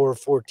only 4 of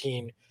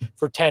 14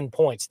 for 10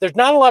 points. There's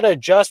not a lot of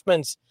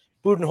adjustments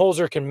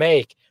Budenholzer can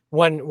make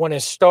when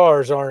his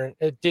stars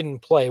didn't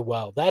play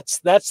well. That's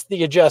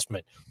the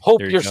adjustment.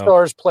 Hope your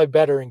stars play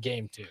better in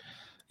game 2.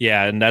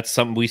 Yeah, and that's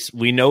something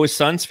we know as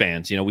Suns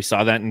fans. We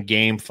saw that in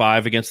game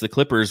 5 against the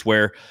Clippers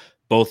where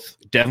both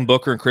Devin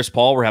Booker and Chris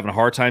Paul were having a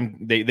hard time.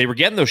 They were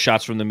getting those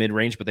shots from the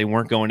mid-range, but they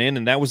weren't going in,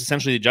 and that was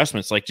essentially the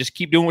adjustments. Like, just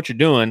keep doing what you're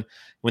doing.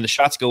 When the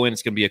shots go in,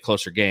 it's going to be a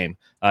closer game.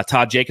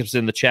 Todd Jacobs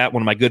in the chat,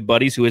 one of my good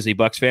buddies who is a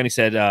Bucks fan, he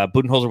said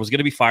Budenholzer was going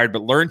to be fired,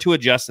 but learn to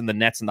adjust in the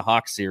Nets and the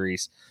Hawks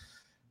series.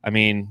 I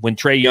mean, when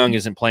Trae Young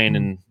isn't playing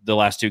in the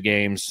last 2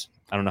 games,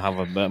 I don't know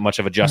how much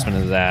of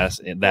adjustment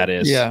that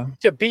is. Yeah.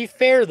 To be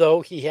fair,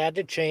 though, he had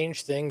to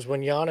change things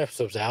when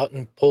Giannis was out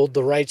and pulled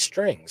the right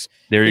strings.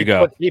 There you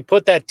go. He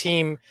put that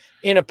team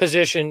in a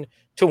position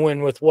to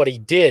win with what he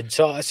did.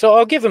 So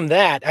I'll give him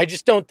that. I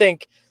just don't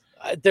think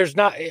there's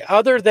not,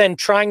 other than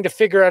trying to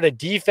figure out a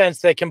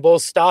defense that can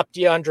both stop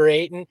DeAndre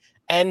Ayton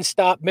and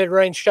stop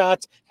mid-range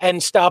shots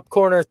and stop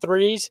corner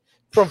threes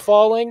from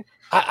falling.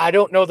 I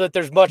don't know that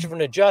there's much of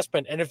an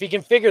adjustment. And if he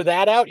can figure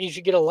that out, he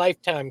should get a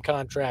lifetime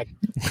contract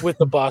with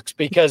the Bucks,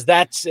 because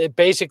that's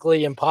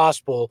basically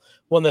impossible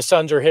when the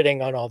Suns are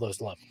hitting on all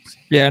those levels.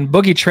 Yeah, and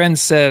Boogie Trend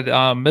said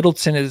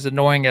Middleton is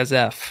annoying as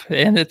F.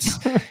 And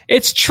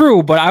it's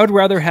true, but I would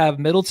rather have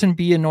Middleton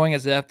be annoying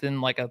as F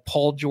than like a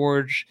Paul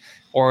George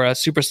or a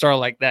superstar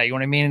like that. You know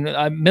what I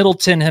mean?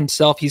 Middleton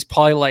himself, he's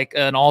probably like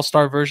an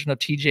all-star version of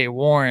TJ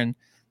Warren.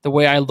 The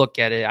way I look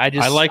at it,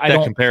 I like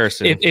that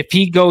comparison. If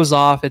he goes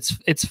off,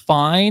 it's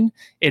fine.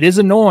 It is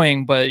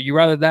annoying, but you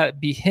rather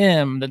that be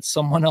him than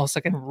someone else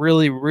that can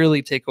really,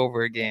 really take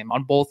over a game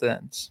on both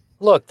ends.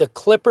 Look, the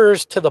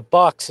Clippers to the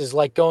Bucks is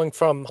like going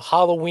from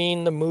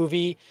Halloween the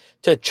movie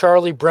to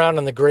Charlie Brown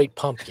and the Great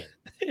Pumpkin.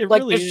 It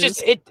like really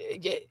there's is.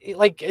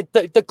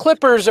 The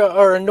Clippers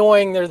are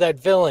annoying. They're that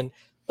villain.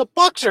 The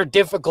Bucks are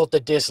difficult to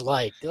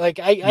dislike. Like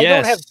I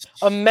don't have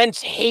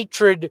immense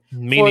hatred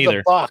for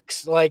the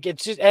Bucks. Like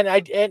it's just, and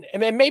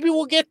maybe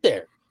we'll get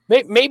there.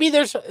 Maybe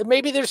there's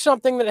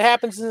something that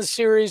happens in the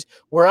series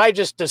where I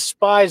just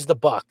despise the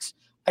Bucks.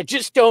 I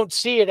just don't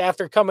see it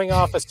after coming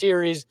off a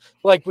series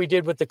like we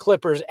did with the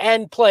Clippers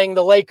and playing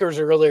the Lakers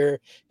earlier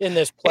in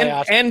this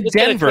playoff. And it's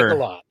gonna Denver. take a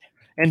lot.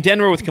 And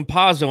Denver with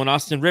Campazzo and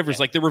Austin Rivers,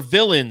 like there were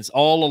villains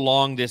all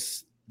along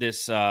this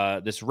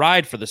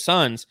ride for the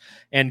Suns.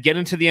 And get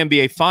into the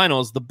NBA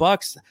Finals, the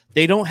Bucks,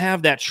 they don't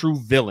have that true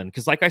villain.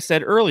 Because like I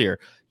said earlier,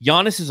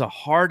 Giannis is a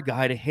hard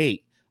guy to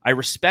hate. I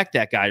respect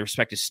that guy. I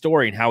respect his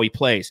story and how he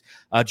plays.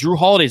 Drew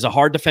Holiday is a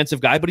hard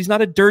defensive guy, but he's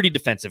not a dirty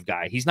defensive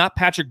guy. He's not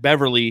Patrick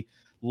Beverley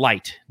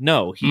light.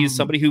 No, he's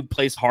somebody who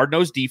plays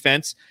hard-nosed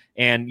defense,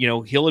 and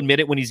he'll admit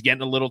it when he's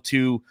getting a little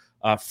too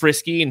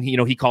frisky, and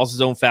he calls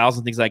his own fouls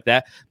and things like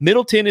that.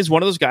 Middleton is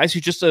one of those guys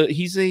who's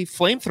he's a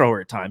flamethrower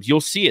at times.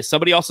 You'll see it.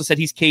 Somebody also said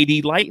he's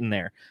KD light in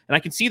there, and I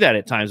can see that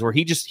at times where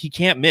he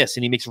can't miss,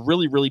 and he makes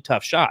really, really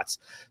tough shots.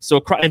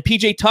 So, and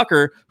PJ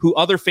Tucker, who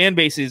other fan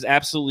bases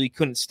absolutely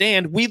couldn't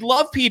stand, we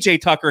love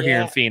PJ Tucker here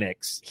in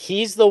Phoenix.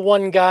 He's the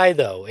one guy,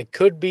 though. It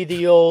could be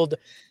the old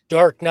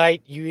Dark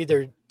Knight. You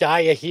either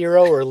die a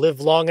hero or live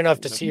long enough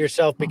to see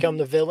yourself become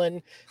the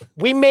villain.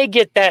 We may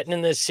get that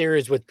in this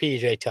series with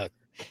PJ Tucker.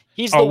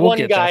 He's the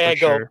one guy I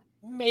go,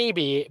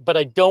 maybe, but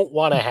I don't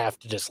want to have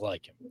to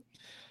dislike him.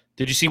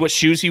 Did you see what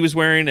shoes he was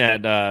wearing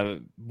at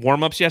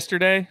warm-ups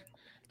yesterday?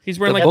 He's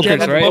wearing like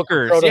Bookers, right?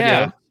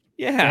 Bookers.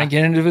 Yeah. And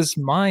get into his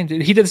mind.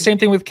 He did the same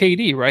thing with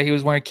KD, right? He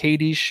was wearing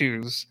KD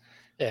shoes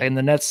in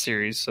the Nets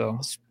series. So,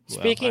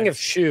 speaking of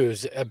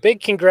shoes, a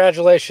big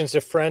congratulations to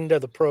friend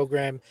of the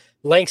program,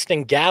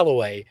 Langston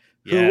Galloway,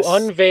 who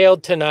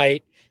unveiled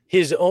tonight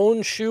his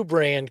own shoe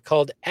brand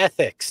called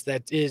Ethics.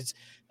 That is,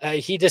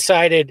 he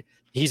decided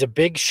he's a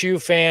big shoe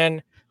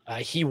fan.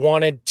 He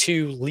wanted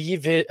to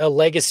leave a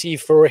legacy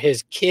for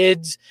his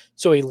kids.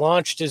 So he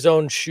launched his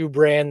own shoe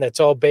brand that's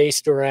all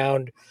based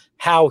around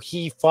how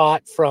he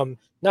fought from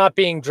not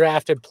being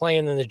drafted,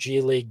 playing in the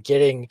G League,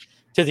 getting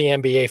to the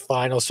NBA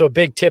Finals. So a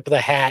big tip of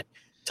the hat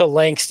to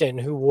Langston,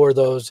 who wore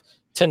those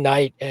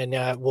tonight, and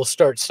we'll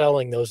start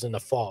selling those in the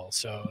fall.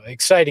 So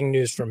exciting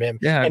news from him.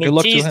 Yeah, and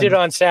he teased it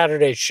on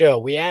Saturday's show.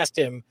 We asked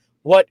him,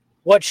 what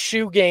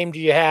shoe game do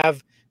you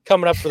have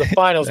coming up for the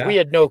finals? We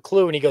had no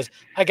clue, and he goes,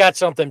 I got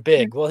something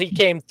big. Well, he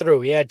came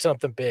through. He had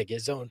something big,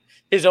 his own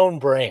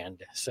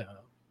brand. So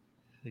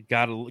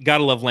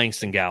gotta love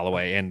Langston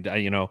Galloway, and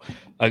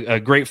a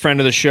great friend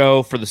of the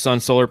show for the Sun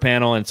Solar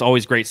Panel, and it's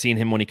always great seeing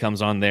him when he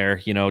comes on there.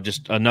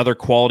 Just another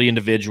quality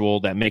individual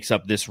that makes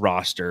up this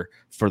roster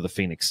for the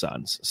Phoenix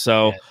Suns.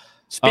 So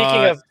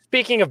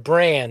speaking of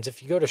brands,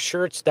 if you go to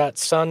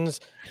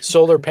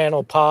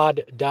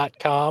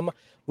shirts.sunssolarpanelpod.com,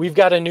 we've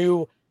got a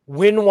new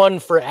Win One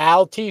for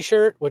Al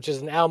t-shirt, which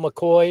is an Al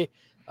McCoy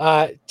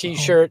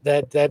t-shirt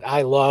that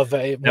I love.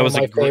 One of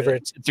my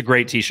favorites. It's a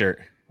great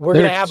t-shirt. We're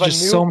going to have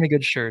so many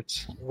good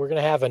shirts. We're going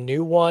to have a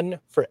new one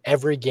for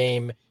every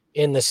game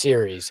in the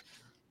series.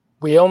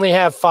 We only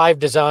have 5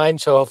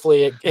 designs, so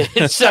hopefully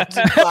it sets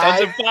at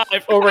 5.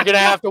 Or we're going to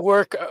have to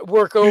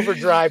work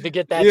overdrive to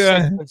get that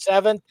 6th and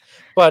 7th.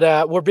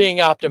 But we're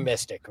being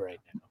optimistic right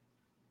now.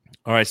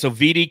 All right, so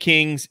VD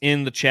King's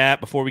in the chat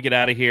before we get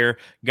out of here.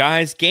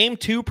 Guys, Game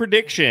 2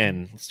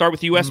 prediction. Let's start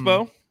with you,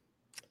 Espo.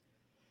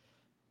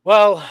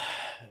 Well,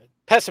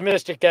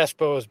 pessimistic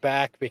Espo is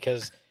back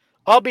because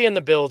I'll be in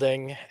the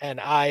building, and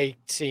I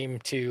seem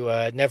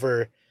to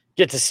never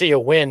get to see a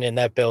win in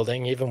that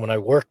building, even when I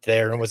worked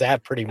there and was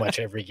at pretty much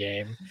every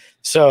game.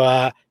 So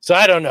I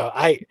don't know.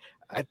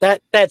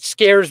 That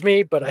scares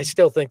me, but I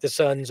still think the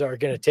Suns are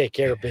going to take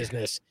care of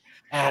business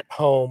at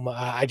home.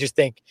 I just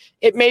think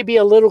it may be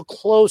a little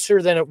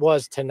closer than it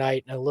was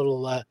tonight, and a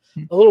little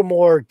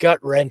more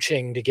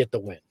gut-wrenching to get the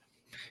win.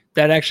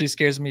 That actually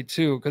scares me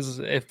too, because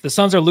if the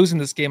Suns are losing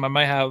this game, I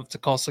might have to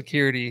call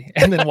security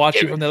and then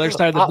watch you from the other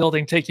side of the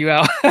building take you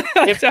out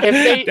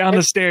down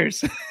the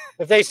stairs.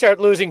 If they start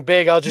losing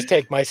big, I'll just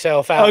take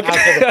myself out to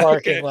the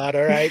parking lot.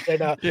 All right.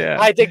 And,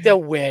 I think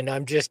they'll win.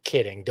 I'm just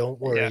kidding. Don't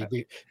worry.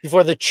 Yeah.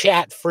 Before the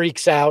chat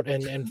freaks out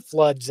and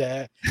floods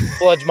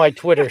my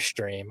Twitter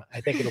stream,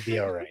 I think it'll be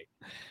all right.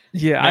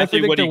 Yeah, Matthew, I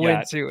think they'll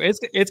win too.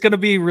 It's going to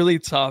be really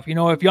tough. If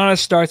Giannis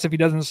starts, if he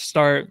doesn't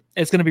start,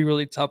 it's going to be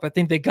really tough. I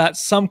think they got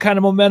some kind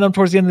of momentum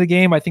towards the end of the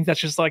game. I think that's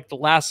just like the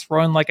last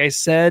run, like I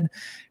said.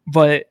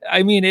 But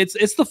I mean,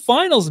 it's the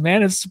finals,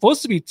 man. It's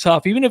supposed to be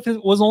tough, even if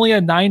it was only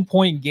a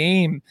 9-point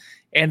game.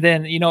 And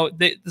then,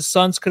 the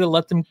Suns could have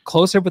let them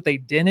closer, but they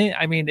didn't.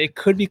 I mean, it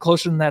could be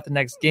closer than that the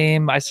next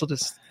game. I still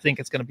just think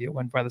it's going to be a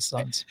win by the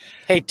Suns.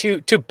 Hey,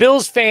 to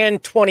Bills fan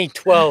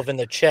 2012 in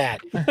the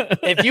chat,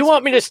 if you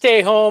want me to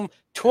stay home,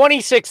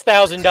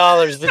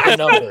 $26,000 is the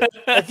number.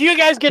 If you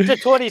guys get to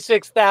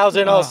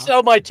 26,000, I'll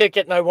sell my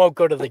ticket and I won't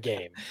go to the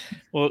game.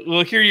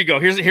 Well, here you go.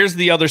 Here's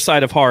the other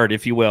side of hard,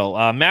 if you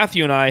will.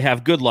 Matthew and I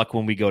have good luck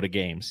when we go to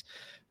games.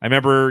 I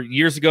remember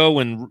years ago,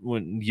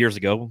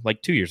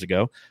 like 2 years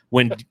ago,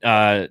 when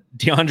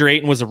DeAndre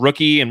Ayton was a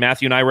rookie and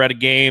Matthew and I were at a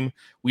game,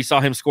 we saw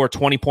him score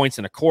 20 points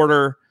in a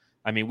quarter.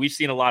 I mean, we've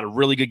seen a lot of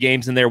really good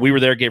games in there. We were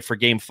there for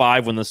Game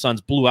 5 when the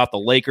Suns blew out the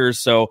Lakers.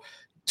 So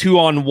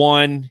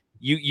 2-on-1,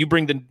 You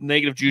bring the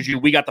negative juju.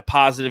 We got the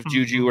positive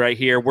juju right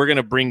here. We're going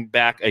to bring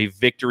back a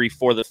victory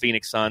for the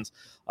Phoenix Suns.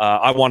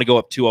 I want to go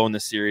up 2-0 in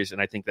this series,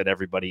 and I think that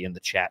everybody in the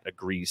chat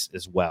agrees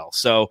as well.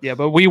 So yeah,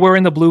 but we were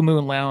in the Blue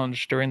Moon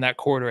Lounge during that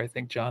quarter, I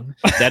think, John.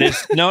 That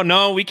is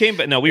no, we came,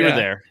 but no, we were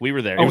there. We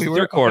were there. Oh, It was we the were?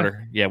 third quarter.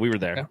 Okay. Yeah, we were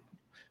there. Okay.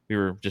 We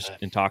were just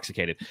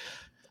intoxicated.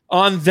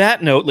 On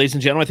that note, ladies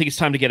and gentlemen, I think it's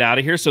time to get out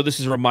of here. So this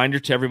is a reminder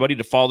to everybody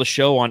to follow the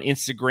show on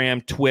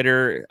Instagram,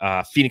 Twitter,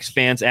 Phoenix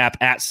Fans app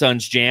at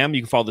Suns Jam.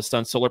 You can follow the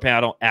Sun Solar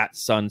Panel at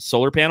Sun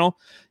Solar Panel.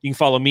 You can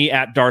follow me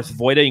at Darth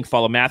Voida. You can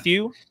follow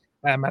Matthew.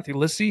 Matthew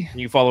Lissy.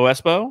 You can follow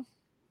Espo.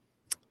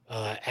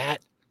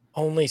 At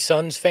Only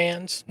Suns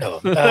Fans?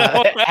 No.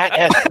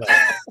 At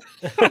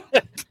Espo.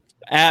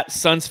 At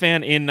Suns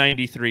Fan in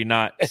 93,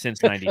 not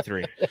since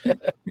 93.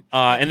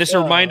 And this is a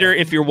reminder,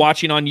 if you're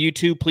watching on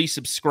YouTube, please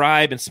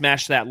subscribe and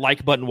smash that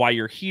like button while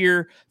you're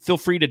here. Feel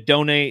free to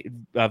donate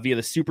via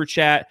the super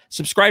chat.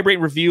 Subscribe, rate,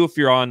 and review if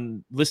you're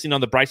listening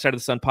on the Bright Side of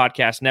the Sun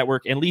podcast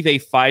network, and leave a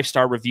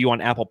 5-star review on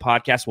Apple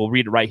Podcasts. We'll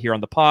read it right here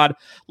on the pod.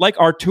 Like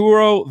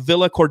Arturo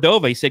Villa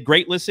Cordova, he said,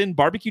 great listen.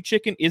 Barbecue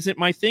chicken isn't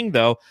my thing,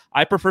 though.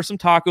 I prefer some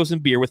tacos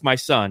and beer with my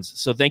sons.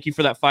 So thank you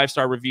for that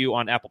 5-star review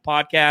on Apple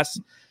Podcasts.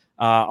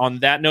 On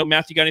that note,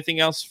 Matthew, got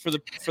anything else for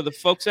the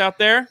folks out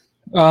there?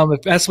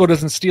 If Espo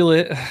doesn't steal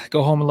it,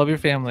 go home and love your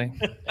family.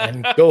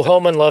 And go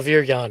home and love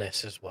your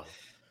Giannis as well.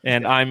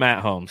 And I'm at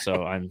home,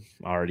 so I'm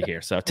already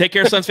here. So take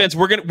care, Suns fans.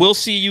 We'll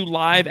see you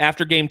live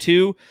after game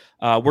 2.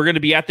 We're gonna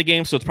be at the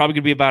game, so it's probably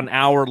gonna be about an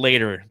hour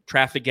later.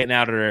 Traffic getting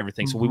out of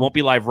everything, so we won't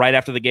be live right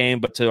after the game.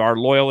 But to our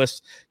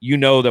loyalists, you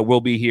know that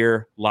we'll be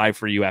here live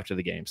for you after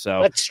the game. So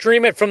let's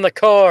stream it from the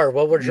car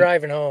while we're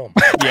driving home.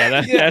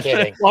 Yeah, that's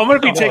kidding. Well, I'm gonna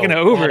be taking an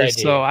bad Uber, idea.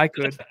 so I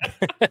could.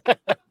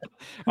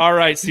 all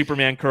right.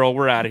 Superman Curl,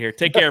 we're out of here.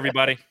 Take care,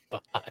 everybody.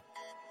 Bye.